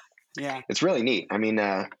yeah, it's really neat. I mean,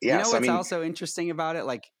 what's also interesting about it?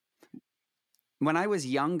 Like when I was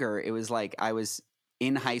younger, it was like I was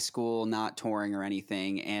in high school, not touring or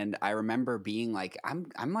anything. And I remember being like,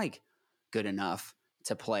 I'm like good enough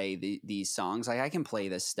to play these songs. Like I can play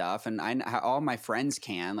this stuff, and all my friends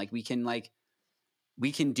can, like, we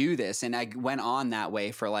can do this. And I went on that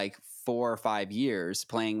way for like 4 or 5 years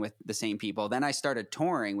playing with the same people. Then I started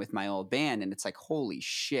touring with my old band, and it's like, holy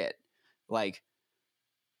shit. Like,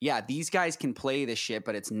 yeah, these guys can play this shit,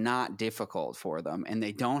 but it's not difficult for them, and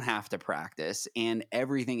they don't have to practice, and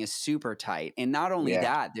everything is super tight. And not only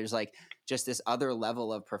that, there's like just this other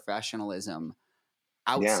level of professionalism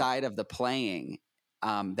outside of the playing.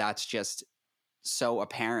 That's just so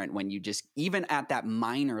apparent when you just, even at that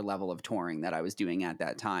minor level of touring that I was doing at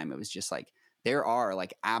that time, it was just like, there are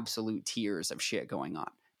like absolute tiers of shit going on.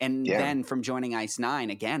 And then from joining Ice Nine,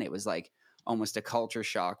 again, it was like almost a culture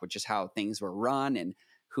shock with just how things were run and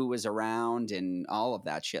who was around and all of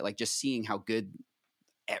that shit. Like just seeing how good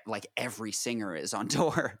like every singer is on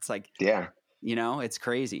tour. It's like, it's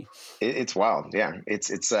crazy. It's wild. Yeah.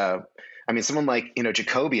 It's I mean, someone like,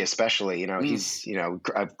 Jacoby, especially, he's,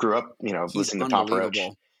 I grew up, listening to Papa Roach.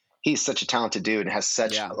 He's such a talented dude and has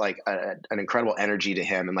such like an incredible energy to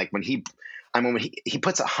him. And like when he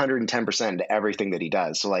puts 110% into everything that he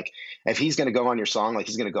does. So like, if he's going to go on your song, like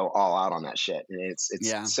he's going to go all out on that shit. And it's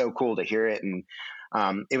so cool to hear it. And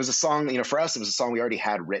it was a song, for us, it was a song we already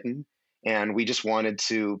had written, and we just wanted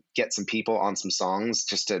to get some people on some songs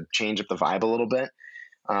just to change up the vibe a little bit.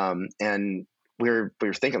 And we were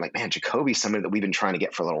thinking like, man, Jacoby's somebody that we've been trying to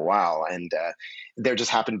get for a little while. And there just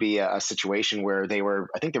happened to be a situation where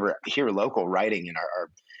I think they were here local writing,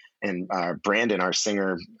 and Brandon, our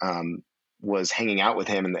singer, was hanging out with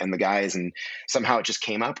him and the guys, and somehow it just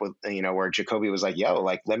came up with, you know, where Jacoby was like, yo,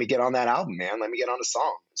 like, let me get on that album, man. Let me get on a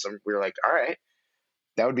song. So we were like, all right,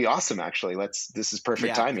 that would be awesome. Actually, this is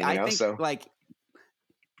perfect timing, you know? So like,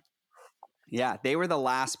 yeah, they were the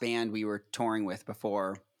last band we were touring with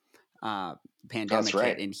before pandemic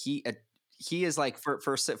hit. And he is like,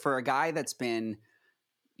 for a guy that's been,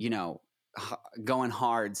 you know, going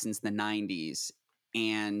hard since the 90s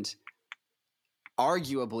and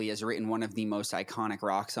arguably has written one of the most iconic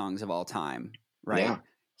rock songs of all time, right? Yeah.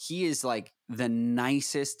 He is like the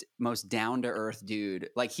nicest, most down-to-earth dude.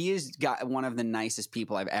 Like, he has got one of the nicest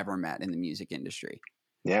people I've ever met in the music industry.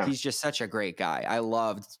 Yeah. He's just such a great guy. I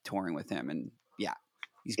loved touring with him, and yeah,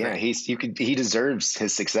 he's great. Yeah, he deserves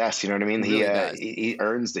his success. You know what I mean? He really he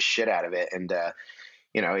earns the shit out of it. And,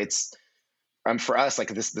 you know, it's, for us,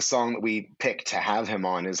 like the song that we picked to have him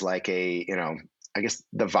on is like a, you know, I guess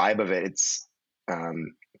the vibe of it, it's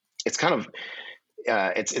kind of,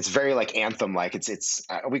 it's very like anthem, like it's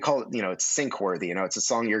we call it, you know, it's sync worthy, you know, it's a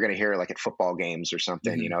song you're going to hear like at football games or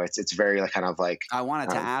something. Mm-hmm. You know, it's very like kind of like, I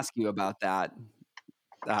wanted to ask you about that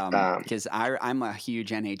because I'm a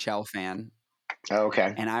huge NHL fan. Oh,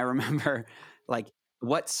 okay. And I remember, like,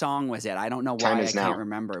 what song was it? I don't know why I can't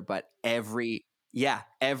remember, but every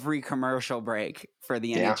commercial break for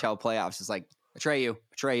the NHL playoffs is like, betray you.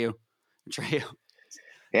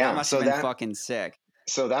 Yeah. That must have been fucking sick.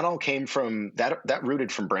 So that all came from that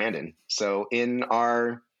rooted from Brandon. So in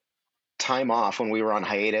our time off when we were on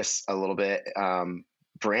hiatus a little bit,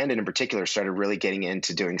 Brandon in particular started really getting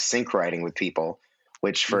into doing sync writing with people,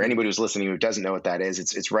 which for anybody who's listening who doesn't know what that is,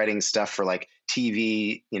 it's writing stuff for like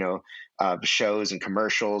TV, you know, shows and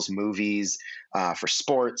commercials, movies, for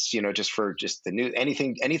sports, you know, just the news,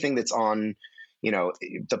 anything that's on, you know,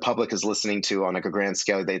 the public is listening to on like a grand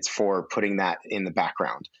scale, it's for putting that in the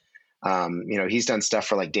background. You know, he's done stuff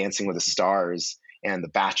for like Dancing with the Stars and The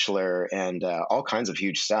Bachelor and all kinds of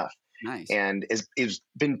huge stuff. Nice. And is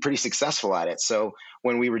been pretty successful at it. So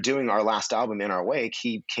when we were doing our last album, In Our Wake,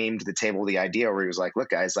 he came to the table with the idea where he was like, look,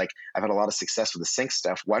 guys, like, I've had a lot of success with the sync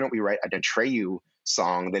stuff. Why don't we write a Atreyu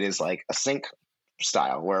song that is like a sync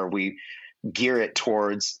style where we gear it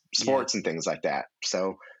towards sports and things like that.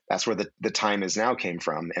 So that's where the Time Is Now came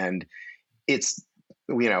from. And it's,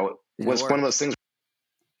 you know, was one of those things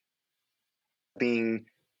being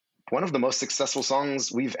one of the most successful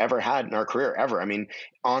songs we've ever had in our career ever. I mean,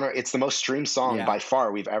 it's the most streamed song by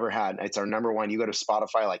far we've ever had. It's our number one. You go to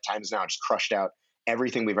Spotify, like Time Is Now, just crushed out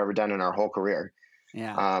everything we've ever done in our whole career.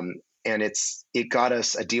 Yeah. And it got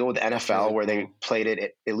us a deal with the NFL really where they played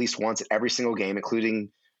it at least once at every single game, including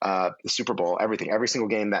the Super Bowl, every single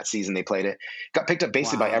game that season they played it. Got picked up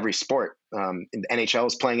basically by every sport. The NHL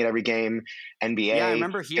was playing it every game, NBA. Yeah, I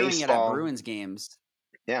remember hearing baseball. It at Bruins games.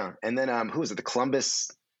 Yeah. And then who was it?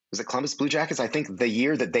 Was it Columbus Blue Jackets? I think the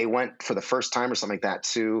year that they went for the first time or something like that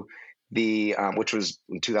to the which was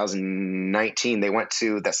in 2019, they went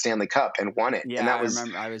to the Stanley Cup and won it. Yeah, and that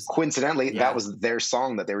was coincidentally that was their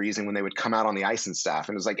song that they were using when they would come out on the ice and stuff.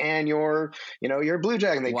 And it was like, and you're a Blue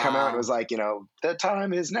Jacket. And they'd come out and it was like, you know, the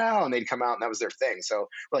time is now. And they'd come out and that was their thing. So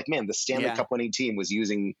we're like, man, the Stanley Cup winning team was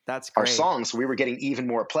using our song. So we were getting even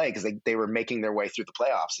more play because they were making their way through the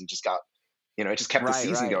playoffs and just got, you know, it just kept the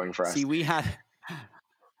season going for us. See, we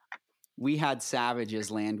had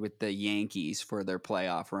Savages land with the Yankees for their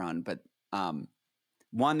playoff run, but I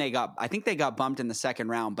think they got bumped in the second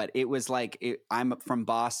round, but it was like, I'm from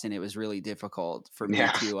Boston. It was really difficult for me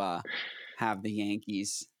to have the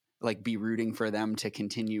Yankees like be rooting for them to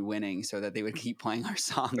continue winning so that they would keep playing our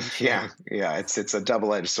song. Yeah. It's a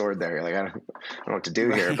double-edged sword there. Like, I don't know what to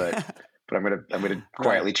do here, but I'm going to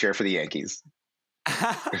quietly cheer for the Yankees.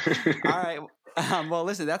 All right. Well,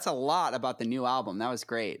 listen, that's a lot about the new album. That was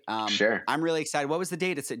great. Sure. I'm really excited. What was the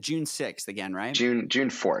date? It's at June 6th again, right? June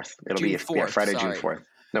 4th. It'll be Friday, June 4th.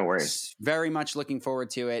 No worries. Very much looking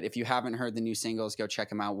forward to it. If you haven't heard the new singles, go check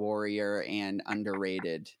them out. Warrior and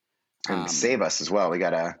Underrated. And Save Us as well. We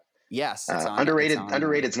got a Underrated.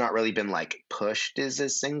 Underrated's not really been like pushed as a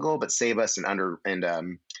single, but Save Us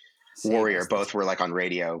and Warrior both were like on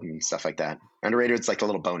radio and stuff like that. Underrated's like a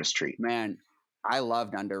little bonus treat. Man, I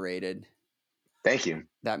loved Underrated. Thank you.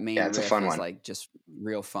 That main riff a fun one. Like just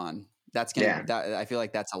real fun. That's gonna. I feel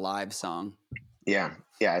like that's a live song. Yeah.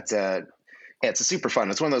 It's a super fun.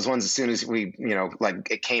 It's one of those ones. As soon as we, you know, like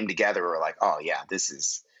it came together, we're like, oh yeah, this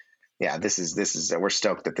is. We're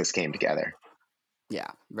stoked that this came together. Yeah,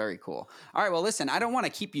 very cool. All right, well, listen, I don't want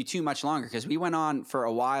to keep you too much longer because we went on for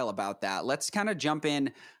a while about that. Let's kind of jump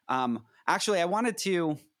in. Actually,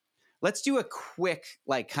 let's do a quick,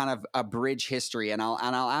 like, kind of a bridge history, and I'll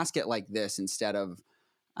ask it like this instead of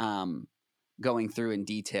going through in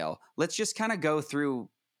detail. Let's just kind of go through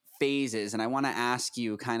phases. And I want to ask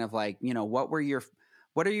you kind of like, you know, what are your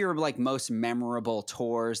like most memorable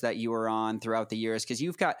tours that you were on throughout the years? Cause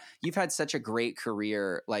you've had such a great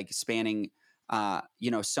career, like spanning,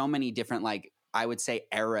 you know, so many different, like, I would say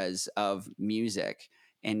eras of music,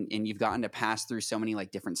 and you've gotten to pass through so many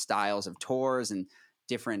like different styles of tours and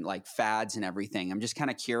different like fads and everything. I'm just kind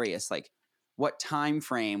of curious, like, what time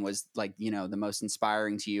frame was like, you know, the most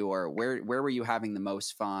inspiring to you, or where were you having the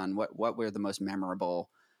most fun? What were the most memorable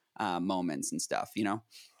moments and stuff, you know?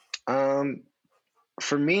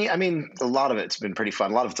 For me, I mean, a lot of it's been pretty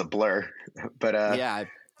fun. A lot of it's a blur, but yeah,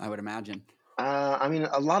 I would imagine. I mean,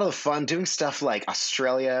 a lot of the fun doing stuff like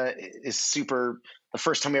Australia is super. The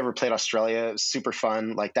first time we ever played Australia was super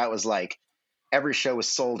fun. Like that was like every show was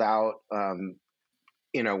sold out.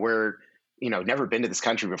 You know, we're, you know, never been to this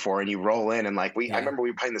country before, and you roll in and like I remember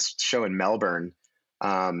we were playing this show in Melbourne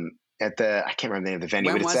at the, I can't remember the name of the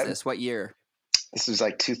venue. When was this? What year? This was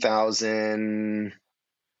like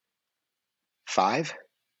 2005.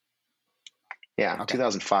 Yeah, okay.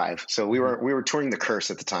 2005. So we were touring The Curse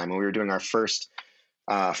at the time, and we were doing our first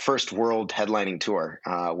world headlining tour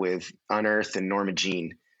with Unearthed and Norma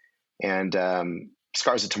Jean, and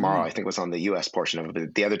Scars of Tomorrow. I think was on the U.S. portion of it,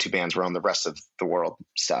 but the other two bands were on the rest of the world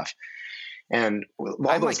stuff. And all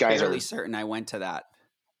I'm those guys fairly certain I went to that.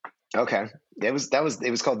 Okay, it was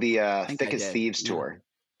called the Thick as Thieves tour.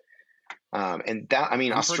 And that, I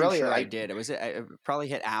mean, I'm Australia, sure I did. It probably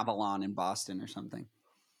hit Avalon in Boston or something.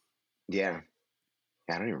 Yeah.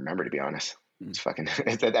 I don't even remember, to be honest. It's fucking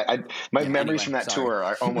my memories from that tour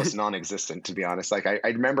are almost non-existent, to be honest. Like I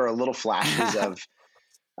remember a little flashes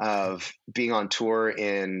of being on tour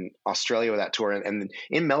in Australia with that tour, and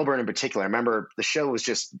in Melbourne in particular. I remember the show was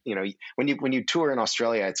just, you know, when you tour in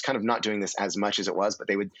Australia, it's kind of not doing this as much as it was, but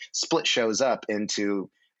they would split shows up into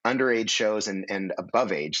underage shows and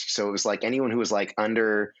above age. So it was like anyone who was like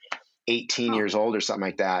under 18 years old or something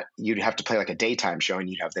like that, you'd have to play like a daytime show and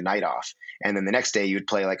you'd have the night off. And then the next day you'd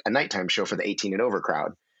play like a nighttime show for the 18 and over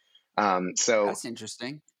crowd. So that's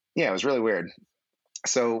interesting. Yeah, it was really weird.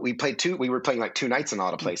 So we were playing like 2 nights in a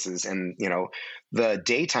lot of places. And, you know, the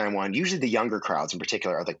daytime one, usually the younger crowds in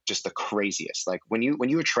particular are like just the craziest. Like when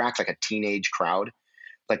you attract like a teenage crowd,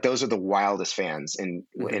 like those are the wildest fans in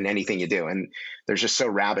anything you do. And they're just so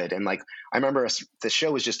rabid. And like, I remember the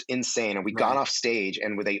show was just insane. And we got off stage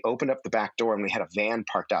and they opened up the back door and we had a van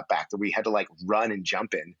parked out back that we had to like run and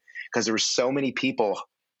jump in because there were so many people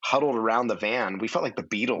huddled around the van. We felt like the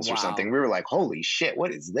Beatles or something. We were like, holy shit,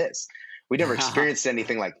 what is this? We never experienced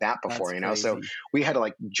anything like that before, you know? Crazy. So we had to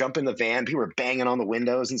like jump in the van. People were banging on the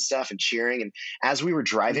windows and stuff and cheering. And as we were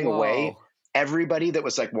driving away, everybody that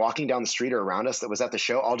was like walking down the street or around us that was at the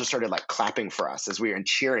show all just started like clapping for us as we were and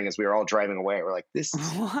cheering as we were all driving away. We're like, this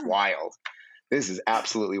is wild. This is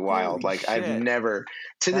absolutely wild. Holy like shit. I've never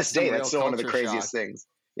to this day, that's still one of the craziest things.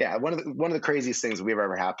 Yeah. One of the craziest things we've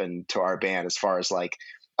ever happened to our band as far as like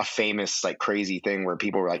a famous, like crazy thing where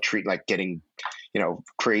people were like treating, like getting, you know,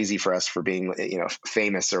 crazy for us for being, you know,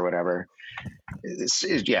 famous or whatever. It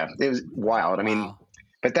was wild. I mean,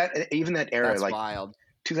 but even that era, that's like wild.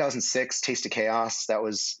 2006 Taste of Chaos, that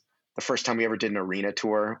was the first time we ever did an arena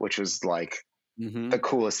tour, which was like the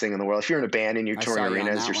coolest thing in the world. If you're in a band and you're touring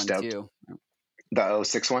arenas, you're stoked. Too. The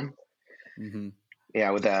 06 one?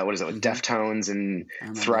 Yeah, with what is it, with Deftones and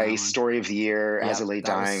Thrice, Story of the Year, As I Lay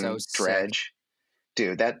Dying, so Dredge.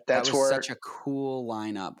 Dude, that tour was such a cool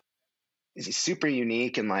lineup. Is super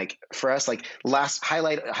unique. And like for us, like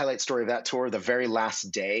highlight story of that tour, the very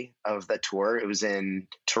last day of the tour, it was in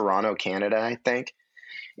Toronto, Canada, I think.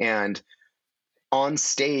 And on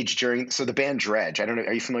stage so the band Dredge, I don't know,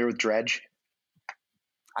 are you familiar with Dredge?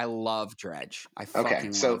 I love Dredge. I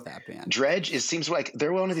fucking love that band. Dredge seems like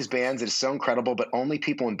they're one of these bands that is so incredible, but only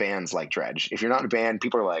people in bands like Dredge. If you're not in a band,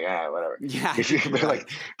 people are like, whatever. Yeah.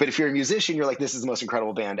 But if you're a musician, you're like, this is the most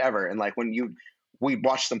incredible band ever. And like when we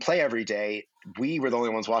watched them play every day, we were the only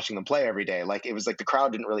ones watching them play every day. Like it was like the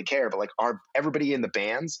crowd didn't really care, but like everybody in the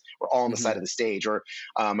bands were all on the side of the stage. Or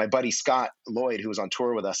my buddy Scott Lloyd, who was on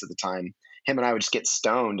tour with us at the time, him and I would just get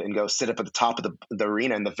stoned and go sit up at the top of the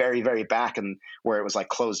arena in the very, very back, and where it was like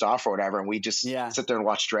closed off or whatever. And we just sit there and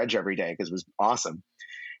watch Dredge every day because it was awesome.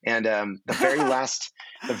 And the very last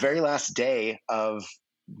day of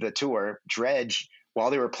the tour, Dredge, while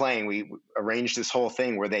they were playing, we arranged this whole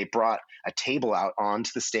thing where they brought a table out onto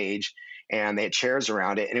the stage and they had chairs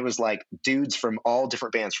around it. And it was like dudes from all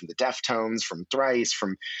different bands, from the Deftones, from Thrice,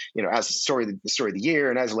 from, you know, As the Story of the Year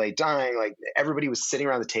and As I Lay Dying. Like everybody was sitting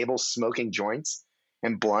around the table smoking joints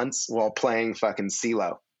and blunts while playing fucking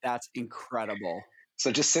CeeLo. That's incredible.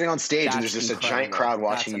 So just sitting on stage and there's just incredible. a giant crowd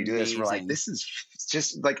watching you do this. We're like, amazing. this is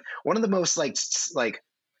just like one of the most like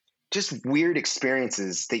just weird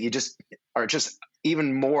experiences that you just are just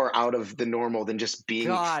even more out of the normal than just being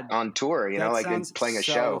on tour, you know, like playing a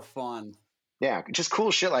show. Fun. Yeah, just cool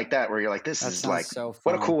shit like that where you're like, this is like, so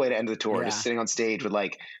what a cool way to end the tour. Just sitting on stage with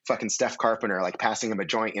like fucking Steph Carpenter, like passing him a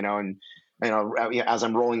joint, you know, and you know, as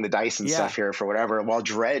I'm rolling the dice and stuff here for whatever, while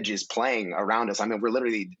Dredge is playing around us. I mean, we're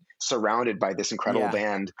literally surrounded by this incredible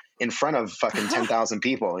band in front of fucking 10,000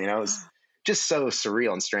 people, you know. It's just so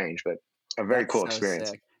surreal and strange, but a very cool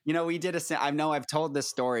experience. Sick. You know, we did I know I've told this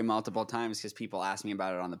story multiple times because people ask me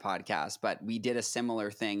about it on the podcast, but we did a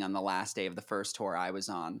similar thing on the last day of the first tour I was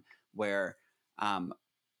on where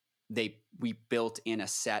we built in a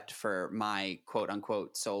set for my quote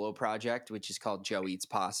unquote solo project, which is called Joe Eats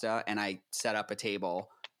Pasta. And I set up a table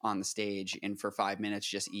on the stage and for 5 minutes,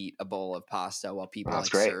 just eat a bowl of pasta while people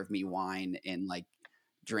serve me wine and like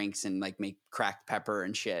drinks and like make cracked pepper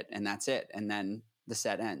and shit. And that's it. And then the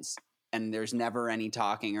set ends. And there's never any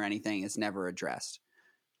talking or anything. It's never addressed.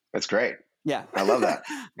 That's great. Yeah. I love that.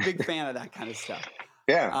 Big fan of that kind of stuff.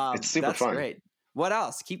 Yeah. It's super fun. Great. What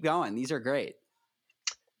else? Keep going. These are great.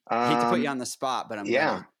 I hate to put you on the spot, but I'm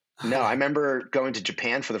No, I remember going to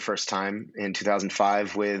Japan for the first time in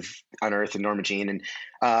 2005 with Unearthed and Norma Jean. And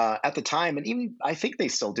at the time, and even I think they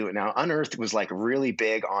still do it now, Unearthed was like really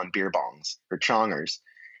big on beer bongs or chongers,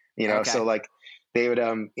 you know? So like they would,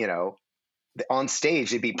 you know, on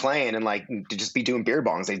stage they'd be playing and like to just be doing beer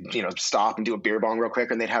bongs. They'd, you know, stop and do a beer bong real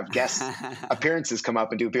quick, and they'd have guest appearances come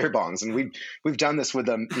up and do beer bongs. And we've done this with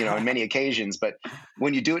them, you know, on many occasions. But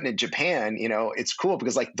when you do it in Japan, you know, it's cool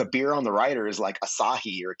because like the beer on the rider is like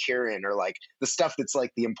Asahi or Kirin or like the stuff that's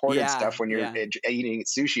like the important stuff when you're eating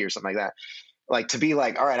sushi or something like that. Like to be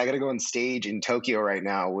like, all right, I got to go on stage in Tokyo right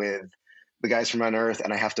now with the guys from Unearthed,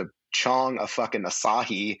 and I have to chong a fucking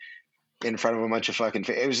Asahi in front of a bunch of fucking,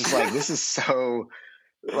 it was just like, this is so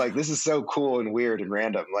cool and weird and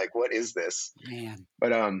random. Like, what is this, man?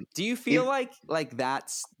 But do you feel like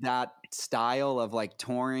that style of like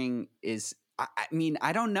touring is? I mean,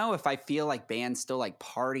 I don't know if I feel like bands still like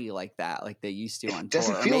party like that, like they used to on tour.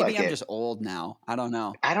 Or maybe I'm just old now. I don't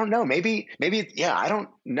know. Maybe. Yeah, I don't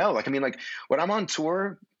know. Like, I mean, like when I'm on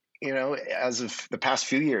tour, you know, as of the past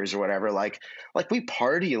few years or whatever, like we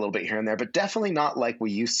party a little bit here and there, but definitely not like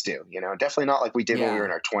we used to, you know, definitely not like we did when we were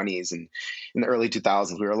in our 20s and in the early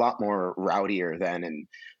 2000s. We were a lot more rowdier then and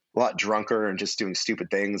a lot drunker and just doing stupid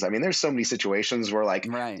things. I mean, there's so many situations where like,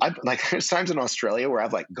 there's times in Australia where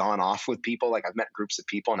I've like gone off with people, like I've met groups of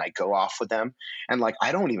people and I go off with them and like,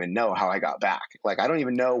 I don't even know how I got back. Like, I don't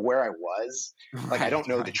even know where I was. Like, I don't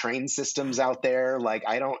know the train systems out there. Like,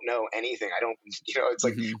 I don't know anything. I don't, you know, it's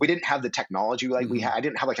like, we didn't have the technology like we had. I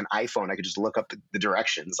didn't have like an iPhone. I could just look up the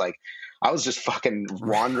directions. Like, I was just fucking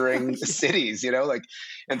wandering cities, you know, like,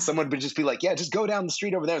 and someone would just be like, yeah, just go down the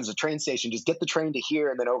street over there. There's a train station. Just get the train to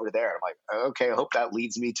here and then over there. I'm like, okay, I hope that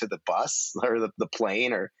leads me to the bus or the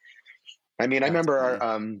plane. Or, I mean, I remember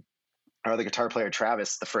our other guitar player,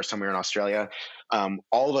 Travis, the first time we were in Australia,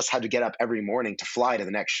 all of us had to get up every morning to fly to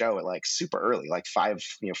the next show at like super early, like 4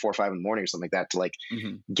 or 5 in the morning or something like that, to like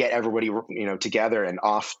get everybody, you know, together and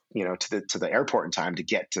off, you know, to the airport in time to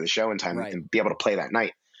get to the show in time and be able to play that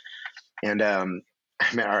night. And I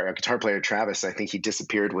mean, our guitar player, Travis, I think he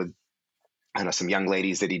disappeared with, I don't know, some young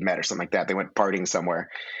ladies that he'd met or something like that. They went partying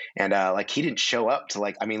somewhere. And like, he didn't show up to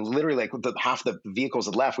like, I mean, literally like half the vehicles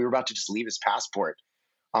had left. We were about to just leave his passport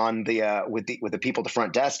on the, with the people at the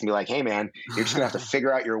front desk and be like, hey man, you're just gonna have to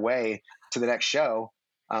figure out your way to the next show.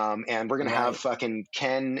 And we're going to have fucking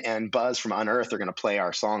Ken and Buzz from Unearthed are going to play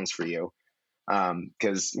our songs for you.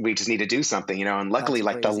 Cause we just need to do something, you know, and luckily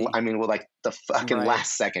like the fucking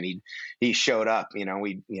last second he showed up, you know,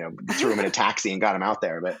 we, you know, threw him in a taxi and got him out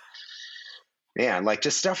there. But yeah, like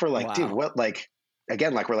just stuff we're like, dude, what, like,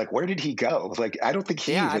 again, like, we're like, where did he go? Like, I don't think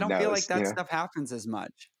he even I don't knows, feel like that stuff happens as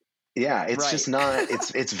much. Yeah. It's just not,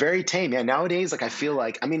 it's very tame. Yeah. Nowadays, like, I feel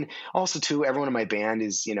like, I mean, also too, everyone in my band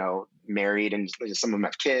is, you know, married and some of them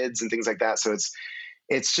have kids and things like that. So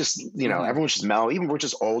it's just, you know, everyone's just mellow. Even we're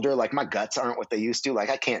just older. Like my guts aren't what they used to. Like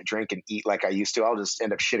I can't drink and eat like I used to. I'll just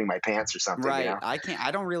end up shitting my pants or something. Right. You know?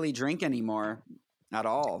 I don't really drink anymore at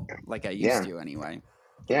all. Like I used to anyway.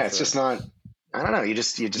 Yeah. It's just not, I don't know. You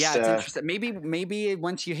just, it's interesting. Maybe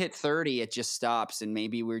once you hit 30, it just stops. And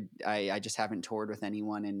maybe I just haven't toured with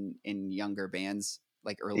anyone in younger bands,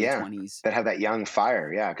 like early 20s that have that young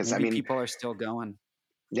fire. Yeah. Cause maybe I mean, people are still going.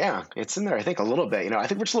 Yeah, it's in there. I think a little bit, you know, I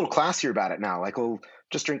think we're just a little classier about it now. Like we'll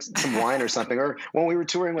just drink some wine or something. Or when we were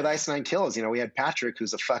touring with Ice Nine Kills, you know, we had Patrick,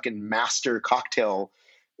 who's a fucking master cocktail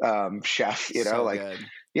chef, you know, so like good.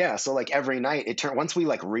 Yeah. So like every night once we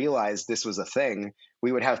like realized this was a thing,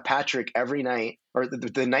 we would have Patrick every night or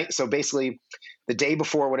the night. So basically the day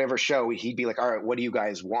before whatever show, he'd be like, all right, what do you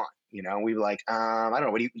guys want? You know, we'd be like, I don't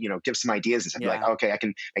know. What do you know, give some ideas. And I'd be like, okay, I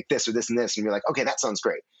can make this or this and this. And you're like, okay, that sounds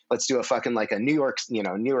great. Let's do a fucking like a New York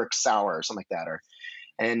sour or something like that.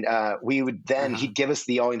 And we would then, he'd give us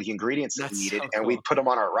all the ingredients that we needed, and we'd put them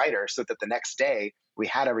on our writer so that the next day we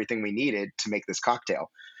had everything we needed to make this cocktail.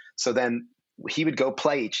 So then he would go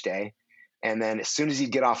play each day. And then as soon as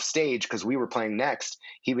he'd get off stage, because we were playing next,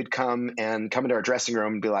 he would come into our dressing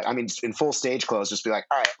room and be like, in full stage clothes, just be like,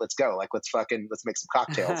 all right, let's go. Like, let's make some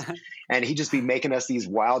cocktails. And he'd just be making us these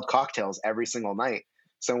wild cocktails every single night.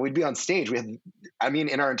 So we'd be on stage. We had,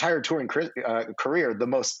 in our entire touring career, the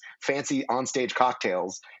most fancy onstage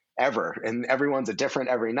cocktails ever. And everyone's a different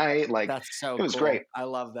every night. Like, that's so it was cool. great. I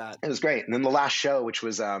love that. It was great. And then the last show, which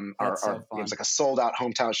was it was like a sold out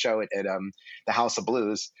hometown show at the House of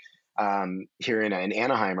Blues here in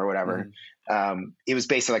Anaheim or whatever. It was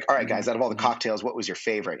basically like, all right, guys, out of all the cocktails, what was your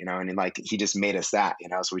favorite? You know, and like he just made us that, you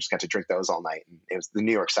know, so we just got to drink those all night. And it was the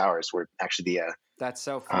New York Sours were actually that's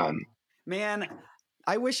so fun. Man,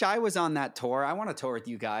 I wish I was on that tour. I want to tour with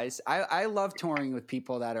you guys. I love touring with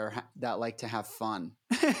people that like to have fun.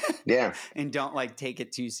 Yeah. And don't like take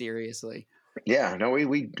it too seriously. Yeah. No,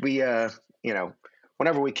 we you know,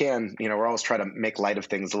 whenever we can, you know, we're always trying to make light of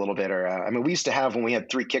things a little bit. Or, we used to have, when we had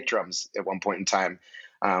 3 kick drums at one point in time,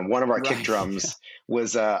 one of our kick drums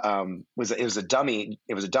was a dummy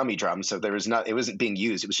drum. So it wasn't being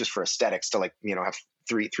used. It was just for aesthetics to like, you know, have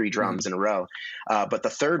three drums in a row. But the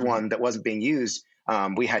third one that wasn't being used,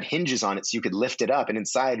 we had hinges on it so you could lift it up, and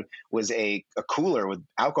inside was a cooler with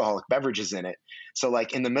alcoholic beverages in it. So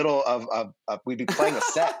like in the middle of we'd be playing a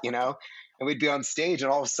set, you know, and we'd be on stage,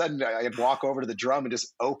 and all of a sudden I'd walk over to the drum and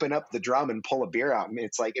just open up the drum and pull a beer out. I mean,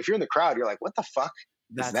 it's like, if you're in the crowd, you're like, what the fuck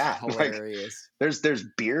is that? Hilarious. Like, there's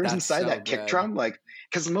beers inside that kick drum. Like,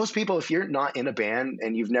 because most people, if you're not in a band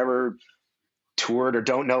and you've never toured or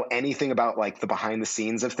don't know anything about like the behind the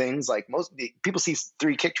scenes of things, like most people see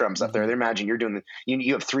 3 kick drums up there, they imagine you're doing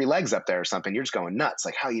you have 3 legs up there or something, you're just going nuts,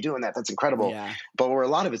 like, how are you doing that? That's incredible. Yeah. But where a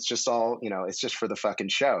lot of it's just all, you know, it's just for the fucking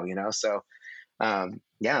show, you know. So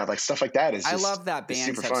yeah, like stuff like that is just, I love that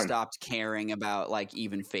bands have fun. stopped caring about like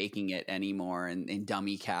even faking it anymore, and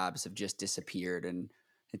dummy cabs have just disappeared, and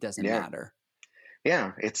it doesn't matter.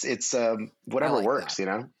 Yeah, it's whatever like works that. You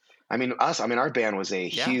know. Our band was a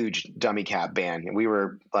huge dummy cab band, and we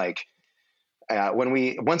were like,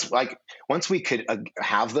 once we could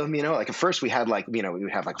have them, you know, like at first we had like, you know, we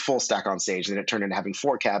would have like a full stack on stage, and then it turned into having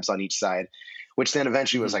 4 cabs on each side, which then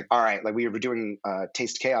eventually was like, all right, like we were doing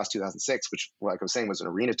Taste of Chaos 2006, which, like I was saying, was an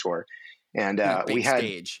arena tour, and we had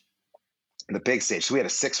the big stage. So we had a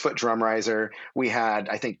 6-foot drum riser. We had,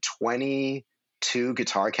 I think, 22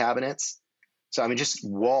 guitar cabinets. So just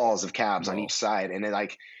walls of cabs on each side, and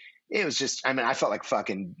it was just, I felt like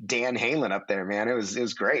fucking Dan Halen up there, man. It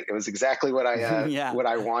was great. It was exactly what I what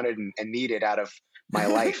I wanted and needed out of my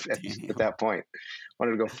life at that point.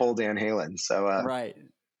 Wanted to go full Dan Halen. So right.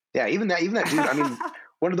 Yeah, even that dude,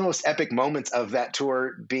 one of the most epic moments of that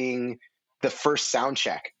tour being the first sound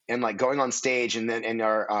check and like going on stage, and then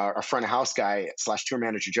our front of house guy / tour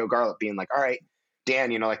manager Joe Garlett being like, all right,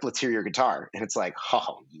 Dan, you know, like, let's hear your guitar. And it's like,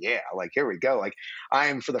 oh yeah, like, here we go. Like, I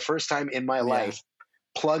am, for the first time in my life,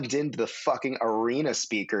 plugged into the fucking arena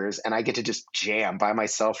speakers, and I get to just jam by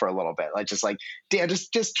myself for a little bit. Like, just like, Dan,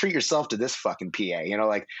 just treat yourself to this fucking PA, you know,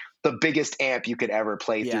 like the biggest amp you could ever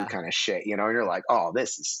play through kind of shit, you know. And you're like, oh,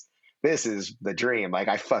 this is the dream. Like,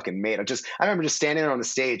 I fucking made it. I remember just standing there on the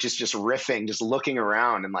stage, just riffing, just looking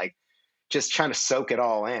around, and like just trying to soak it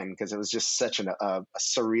all in, because it was just such a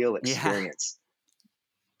surreal experience.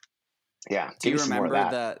 Yeah. Do you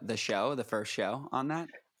remember the show, the first show on that?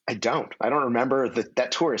 I don't remember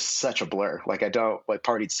that tour is such a blur. Like, I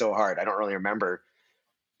partied so hard. I don't really remember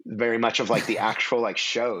very much of like the actual like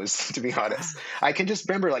shows, to be honest. I can just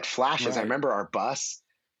remember like flashes. Right. I remember our bus,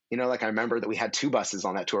 you know, like I remember that we had 2 buses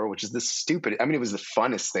on that tour, which is it was the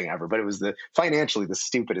funnest thing ever, but it was financially the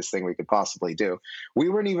stupidest thing we could possibly do. We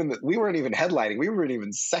weren't even headlining. We weren't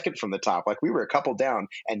even second from the top. Like, we were a couple down,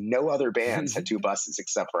 and no other bands had 2 buses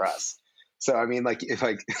except for us. So,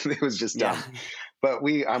 it was just dumb. Yeah. But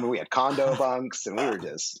we had condo bunks, and we were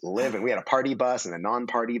just living. We had a party bus and a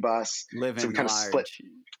non-party bus. Living so we kind of split.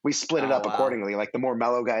 We split it up accordingly. Like, the more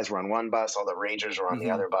mellow guys were on one bus, all the Rangers were on the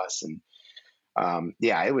other bus, and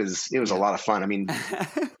it was a lot of fun.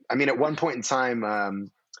 At one point in time,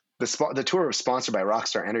 the tour was sponsored by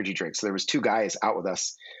Rockstar Energy Drink. So there was 2 guys out with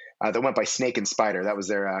us that went by Snake and Spider. That was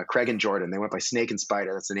their Craig and Jordan. They went by Snake and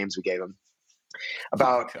Spider. That's the names we gave them.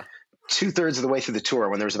 About 2/3 of the way through the tour,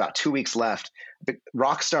 when there was about 2 weeks left,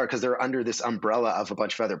 Rockstar, because they're under this umbrella of a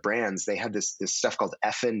bunch of other brands, they had this stuff called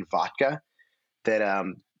Effin vodka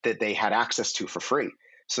that they had access to for free.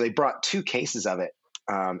 So they brought 2 cases of it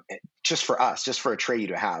just for us, just for Atreyu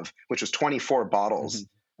to have, which was 24 bottles,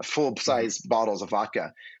 full size bottles of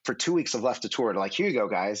vodka for 2 weeks of left to tour. They're like, here you go,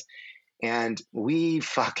 guys. And we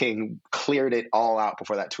fucking cleared it all out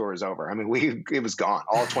before that tour was over. I mean, it was gone,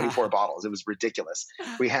 all 24 bottles. It was ridiculous.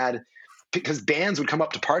 Because bands would come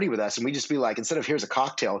up to party with us and we'd just be like, instead of here's a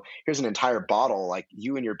cocktail, here's an entire bottle. Like,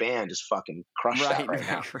 you and your band just fucking crushed that right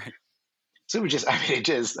now. Right. So it was just,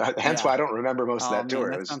 hence why I don't remember most of that tour.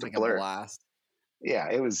 Man, it was just like a blur. A blast. Yeah,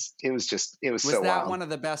 it was so wild. Was that one of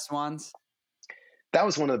the best ones? That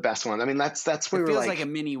was one of the best ones. I mean, that's where it feels like a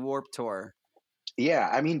mini Warped Tour. Yeah,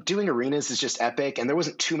 I mean, doing arenas is just epic, and there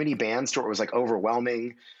wasn't too many bands to where it was like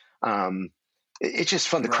overwhelming. It's just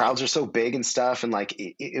fun. The crowds are so big and stuff, and like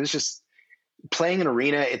it was just playing an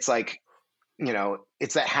arena. It's like,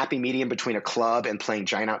 it's that happy medium between a club and playing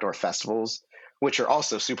giant outdoor festivals, which are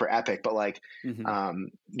also super epic. But like,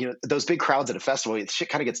 those big crowds at a festival, shit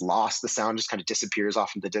kind of gets lost. The sound just kind of disappears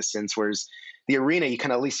off in the distance. Whereas the arena, you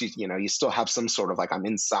kind of at least you still have some sort of like, I'm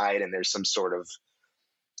inside, and there's some sort of,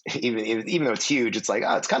 even though it's huge, it's like,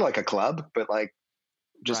 it's kind of like a club, but like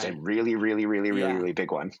just a really, really, really, really, really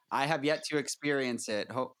big one. I have yet to experience it.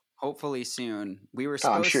 Hopefully soon. We were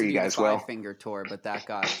supposed to do the Five Finger Tour, but that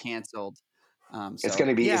got canceled. It's going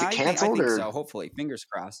to be. Is it canceled? I think so. Hopefully, fingers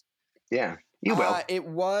crossed. Yeah, you will. It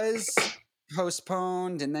was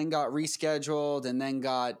postponed and then got rescheduled and then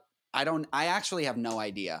got. I actually have no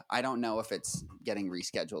idea. I don't know if it's getting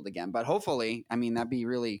rescheduled again, but hopefully, I mean, that'd be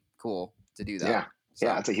really cool to do that. Yeah. So,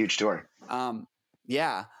 yeah, it's a huge tour.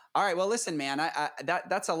 Yeah. All right. Well, listen, man,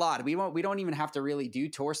 that's a lot. We don't even have to really do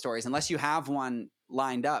tour stories unless you have one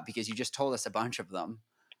lined up, because you just told us a bunch of them.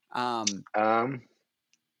 No, I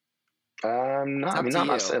mean, not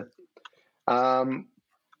much.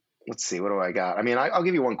 Let's see. What do I got? I mean, I'll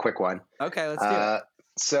give you one quick one. Okay, let's do it.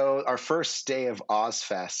 So our first day of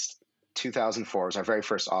Ozfest 2004 was our very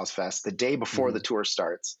first Ozfest. The day before the tour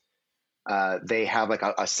starts, they have like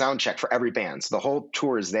a sound check for every band. So the whole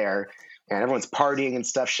tour is there and everyone's partying and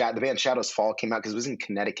stuff. The band Shadows Fall came out because it was in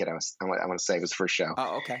Connecticut. I want to say it was the first show.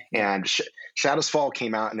 Oh, okay. And Shadows Fall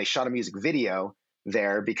came out and they shot a music video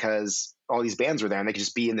there because all these bands were there and they could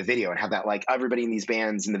just be in the video and have that, like, everybody in these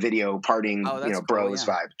bands in the video partying, bros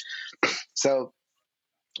vibe. So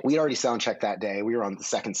we already sound checked that day. We were on the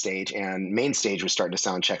second stage and main stage was starting to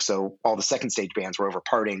sound check. So all the second stage bands were over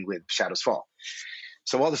partying with Shadows Fall.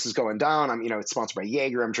 So while this is going down, I'm, it's sponsored by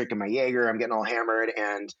Jaeger. I'm drinking my Jaeger. I'm getting all hammered.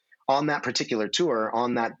 And on that particular tour,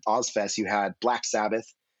 on that Ozfest, you had Black Sabbath,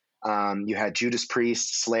 you had Judas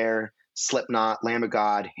Priest, Slayer, Slipknot, Lamb of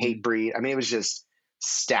God, Hatebreed. I mean, it was just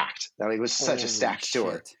stacked. I mean, it was such a stacked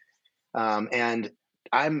tour. And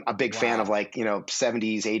I'm a big fan of, like,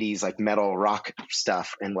 70s, 80s, like metal rock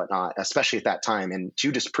stuff and whatnot, especially at that time. And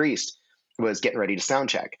Judas Priest was getting ready to sound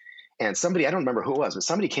check. And somebody, I don't remember who it was, but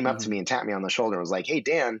somebody came up to me and tapped me on the shoulder and was like, "Hey,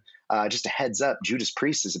 Dan, just a heads up, Judas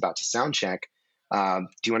Priest is about to sound check. Do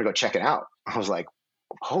you want to go check it out?" I was like,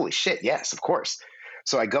 "Holy shit, yes, of course."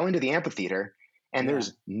 So I go into the amphitheater and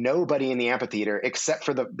there's nobody in the amphitheater except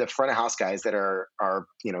for the front of house guys that are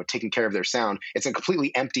taking care of their sound. It's a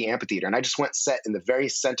completely empty amphitheater. And I just went set in the very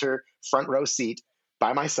center front row seat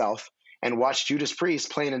by myself and watched Judas Priest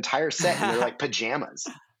play an entire set in their like pajamas.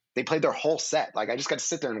 They played their whole set. Like, I just got to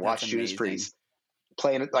sit there and watch Judas Priest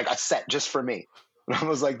playing like a set just for me. And I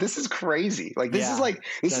was like, this is crazy. Like, this is like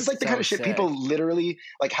the kind of shit people literally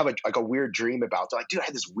like have a weird dream about. They're like, dude, I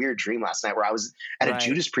had this weird dream last night where I was at a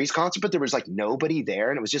Judas Priest concert, but there was like nobody there.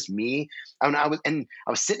 And it was just me. And I was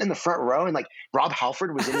sitting in the front row and like Rob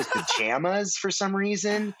Halford was in his pajamas for some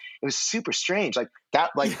reason. It was super strange. That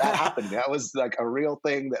happened. That was like a real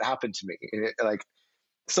thing that happened to me. And it, like,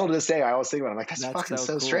 still to this day, I always think about it. I'm like, that's fucking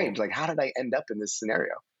so cool. Strange. Like, how did I end up in this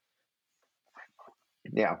scenario?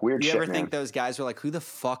 Yeah, weird shit. You ever think those guys were like, who the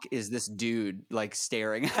fuck is this dude like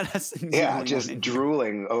staring at us? Yeah, just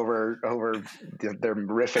drooling over their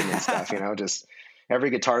riffing and stuff, just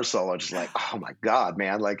every guitar solo, just like, oh my God,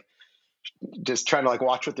 man. Like, just trying to like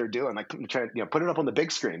watch what they're doing. Like, trying to, put it up on the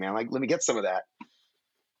big screen, man. Like, let me get some of that.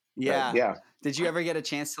 Yeah. But, yeah. Did you ever get a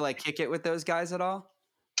chance to like kick it with those guys at all?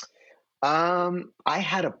 I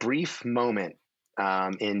had a brief moment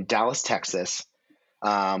in Dallas, Texas.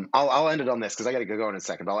 I'll end it on this because I got to go in a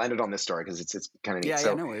second, but I'll end it on this story because it's kind of neat.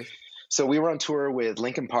 Yeah, no worries. So we were on tour with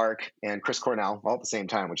Linkin Park and Chris Cornell all at the same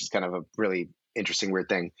time, which is kind of a really interesting, weird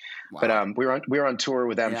thing. Wow. But we were on tour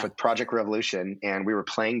with them for Project Revolution, and we were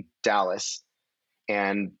playing Dallas,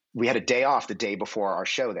 and we had a day off the day before our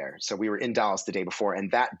show there. So we were in Dallas the day before.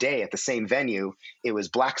 And that day at the same venue, it was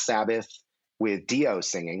Black Sabbath with Dio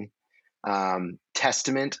singing,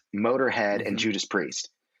 Testament, Motorhead, and Judas Priest.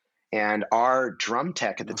 And our drum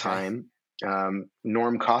tech at the time,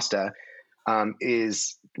 Norm Costa,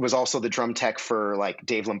 was also the drum tech for like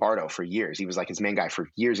Dave Lombardo for years. He was like his main guy for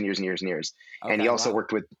years and years and years and years. Okay, and he also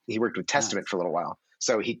worked with Testament for a little while.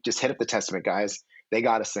 So he just hit up the Testament guys. They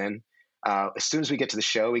got us in. As soon as we get to the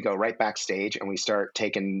show, we go right backstage and we start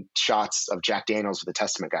taking shots of Jack Daniels with the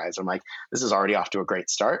Testament guys. I'm like, this is already off to a great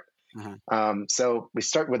start. So we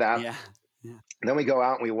start with that. Yeah. Then we go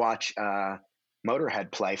out and we watch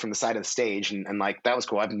Motorhead play from the side of the stage. And like, that was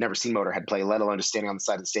cool. I've never seen Motorhead play, let alone just standing on the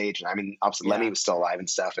side of the stage. And I mean, obviously Lemmy was still alive and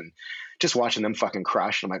stuff, and just watching them fucking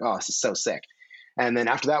crush. I'm like, oh, this is so sick. And then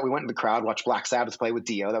after that, we went in the crowd, watched Black Sabbath play with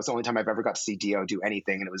Dio. That was the only time I've ever got to see Dio do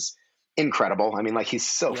anything. And it was incredible. I mean, like, he's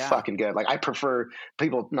so fucking good. Like, I prefer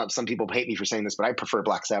some people hate me for saying this, but I prefer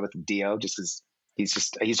Black Sabbath and Dio just because he's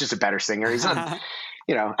just a better singer. He's not,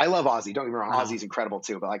 I love Ozzy. Don't get me wrong. Ozzy's incredible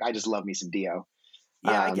too, but like, I just love me some Dio.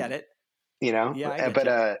 Yeah, I get it.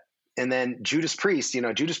 And then Judas Priest, we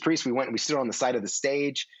went and we stood on the side of the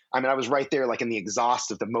stage. I mean, I was right there, like in the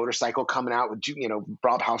exhaust of the motorcycle coming out with,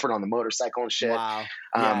 Rob Halford on the motorcycle and shit. Wow.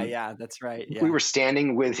 Yeah, that's right. Yeah. We were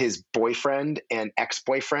standing with his boyfriend and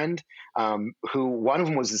ex-boyfriend, who one of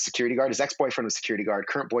them was a security guard. His ex-boyfriend was security guard.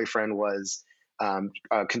 Current boyfriend was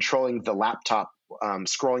controlling the laptop,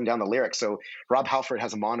 scrolling down the lyrics. So Rob Halford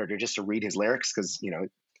has a monitor just to read his lyrics because,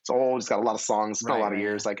 it's old. He's got a lot of songs, it's been a lot of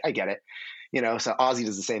years. Like, I get it. So Ozzy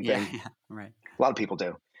does the same thing. Yeah, right. A lot of people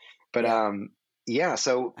do. But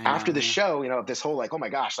so after the show, this whole like, oh my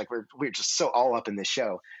gosh, like we're just so all up in this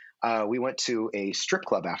show. We went to a strip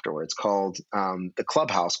club afterwards called the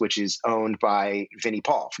Clubhouse, which is owned by Vinnie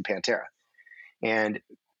Paul from Pantera. And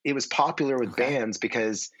it was popular with bands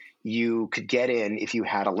because you could get in, if you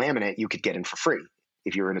had a laminate, you could get in for free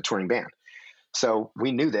if you were in a touring band. So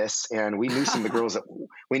we knew this, and we knew some of the girls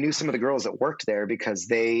that worked there because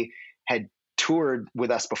they had toured with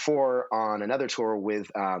us before on another tour with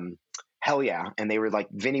Hell Yeah. And they were like,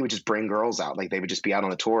 Vinny would just bring girls out. Like, they would just be out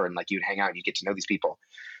on the tour and like, you'd hang out and you get to know these people.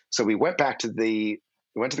 So we went to the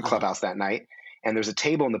Clubhouse that night, and there's a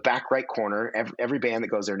table in the back right corner. Every band that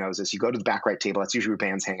goes there knows this. You go to the back right table. That's usually where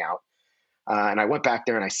bands hang out. And I went back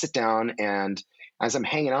there and I sit down, and as I'm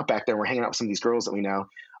hanging out back there, we're hanging out with some of these girls that we know.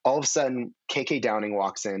 All of a sudden, KK Downing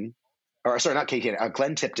walks in, or sorry, not KK,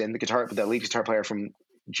 Glenn Tipton, the lead guitar player from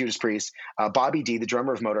Judas Priest, Bobby D, the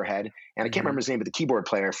drummer of Motorhead, and I can't remember his name, but the keyboard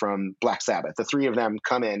player from Black Sabbath. The three of them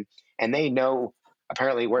come in, and they know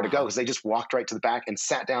apparently where to go because they just walked right to the back and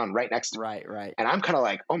sat down right next to me. Right. And I'm kind of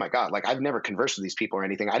like, oh my God, like, I've never conversed with these people or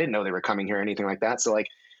anything. I didn't know they were coming here or anything like that. So like,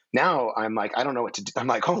 now I'm like, I don't know what to do. I'm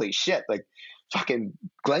like, holy shit, like fucking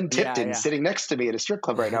Glenn Tipton sitting next to me at a strip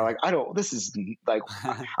club right now. Like, this is like,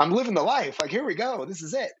 I'm living the life. Like, here we go. This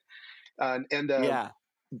is it.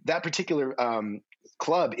 That particular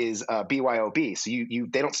club is BYOB. So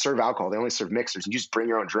they don't serve alcohol. They only serve mixers, and you just bring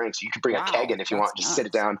your own drinks. You can bring a keg in if you want. Just sit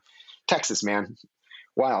it down. Texas, man.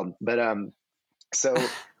 Wild. But so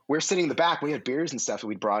we're sitting in the back. We had beers and stuff that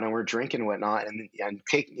we'd brought, and we're drinking and whatnot. And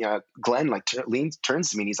Glenn like turns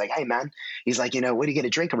to me and he's like, "Hey man," he's like, "What do you get a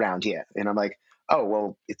drink around here?" And I'm like, "Oh,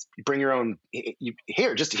 well, it's bring your own.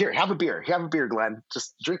 Here, have a beer. Have a beer, Glenn.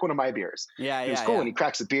 Just drink one of my beers." Yeah, it was cool. And he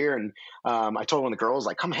cracks a beer, and I told one of the girls,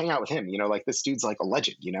 like, "Come hang out with him. Like, this dude's like a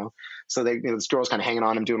legend. So this girl's kind of hanging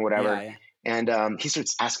on him, doing whatever. Yeah. And he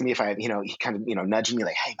starts asking me if I, he kind of, nudging me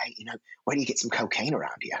like, "Hey, mate, why do you get some cocaine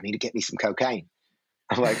around here? I need to get me some cocaine."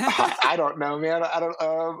 I'm like, I don't know, man. I don't.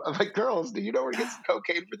 I'm like, "Girls, do you know where to get some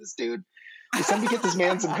cocaine for this dude? Somebody get this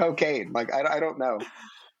man some cocaine." Like, I don't know.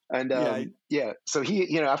 And so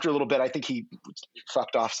he, after a little bit, I think he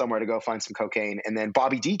fucked off somewhere to go find some cocaine. And then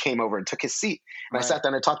Bobby D came over and took his seat. And I sat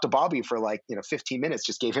down and talked to Bobby for like, 15 minutes,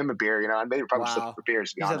 just gave him a beer, and maybe probably just looking for beers.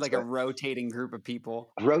 To be honest, had like a rotating group of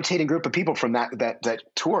people. From that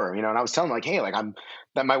tour, and I was telling him like, hey, like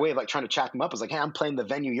my way of like trying to chat them up was like, hey, I'm playing the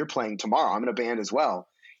venue you're playing tomorrow. I'm in a band as well.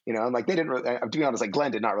 And like, they didn't really, to be honest, like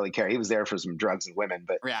Glenn did not really care. He was there for some drugs and women,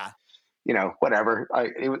 but whatever.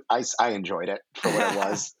 I enjoyed it for what it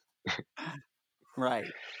was. Right.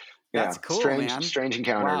 That's cool, man. Strange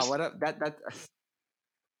encounters. Wow,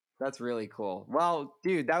 that's really cool. Well,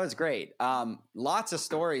 dude, that was great. Lots of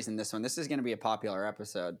stories in this one. This is going to be a popular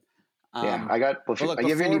episode. I got. Well, I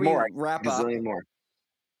give you any more. Wrap up. More.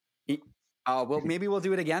 Well, maybe we'll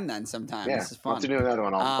do it again then sometime. Yeah, this is fun. I'll have to do another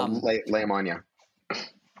one. I'll lay them on you.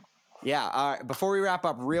 Yeah. Before we wrap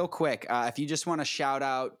up real quick, if you just want to shout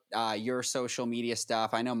out your social media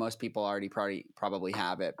stuff, I know most people already probably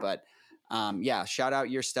have it, but shout out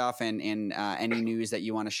your stuff and any news that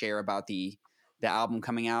you want to share about the album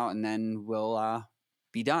coming out, and then we'll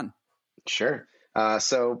be done. Sure.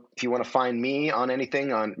 So if you want to find me on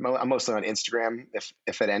anything, I'm mostly on Instagram.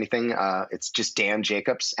 If at anything, it's just Dan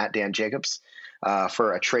Jacobs, at Dan Jacobs.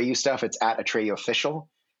 For Atreyu stuff, it's at Atreyu Official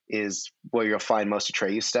is where you'll find most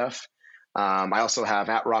Atreyu stuff. I also have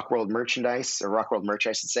at Rock World Merchandise, or Rock World Merch,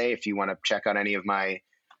 I should say, if you want to check out any of my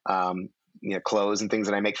clothes and things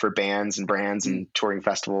that I make for bands and brands and touring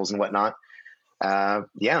festivals and whatnot.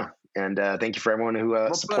 And thank you for everyone who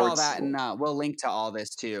we'll supports. Put all that, and we'll link to all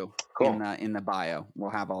this too. Cool. in the bio. We'll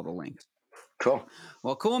have all the links. Cool.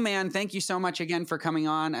 Well, cool, man. Thank you so much again for coming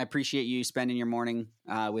on. I appreciate you spending your morning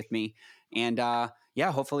with me. And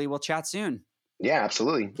hopefully we'll chat soon. Yeah,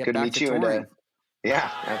 absolutely. Good to meet you. And yeah,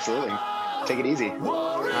 absolutely. Take it easy.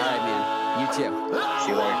 All right, man. You too.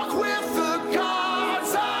 See you later.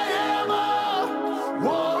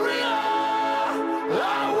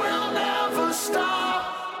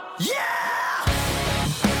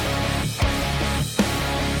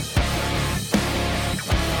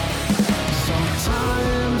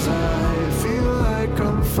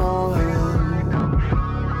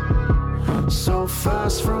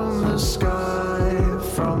 Fast from the sky,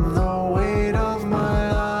 from the weight of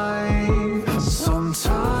my life.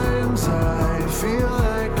 Sometimes I feel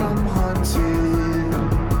like I'm hunted.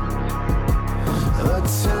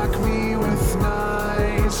 Attack me with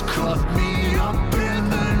knives, cut me up in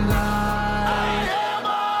the night. I am a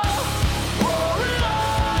warrior.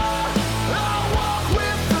 I walk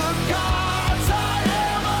with the gods. I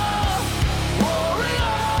am a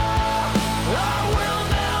warrior. I will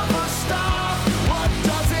never stop.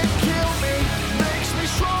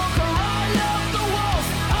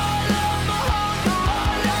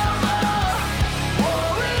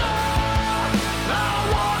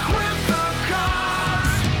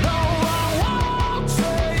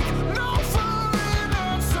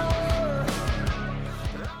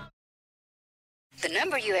 The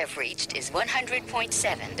number you have reached is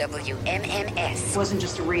 100.7 WMMS. It wasn't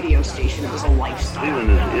just a radio station, it was a lifestyle.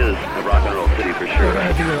 Cleveland is a rock and roll city for sure.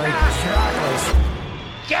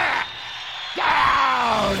 Get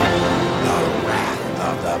down! The Wrath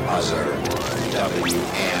of the Buzzard.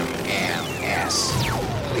 WMMS.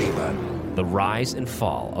 Cleveland. The rise and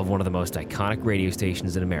fall of one of the most iconic radio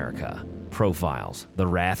stations in America. Profiles, The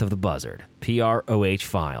Wrath of the Buzzard. PROH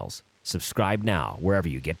Files. Subscribe now wherever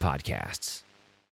you get podcasts.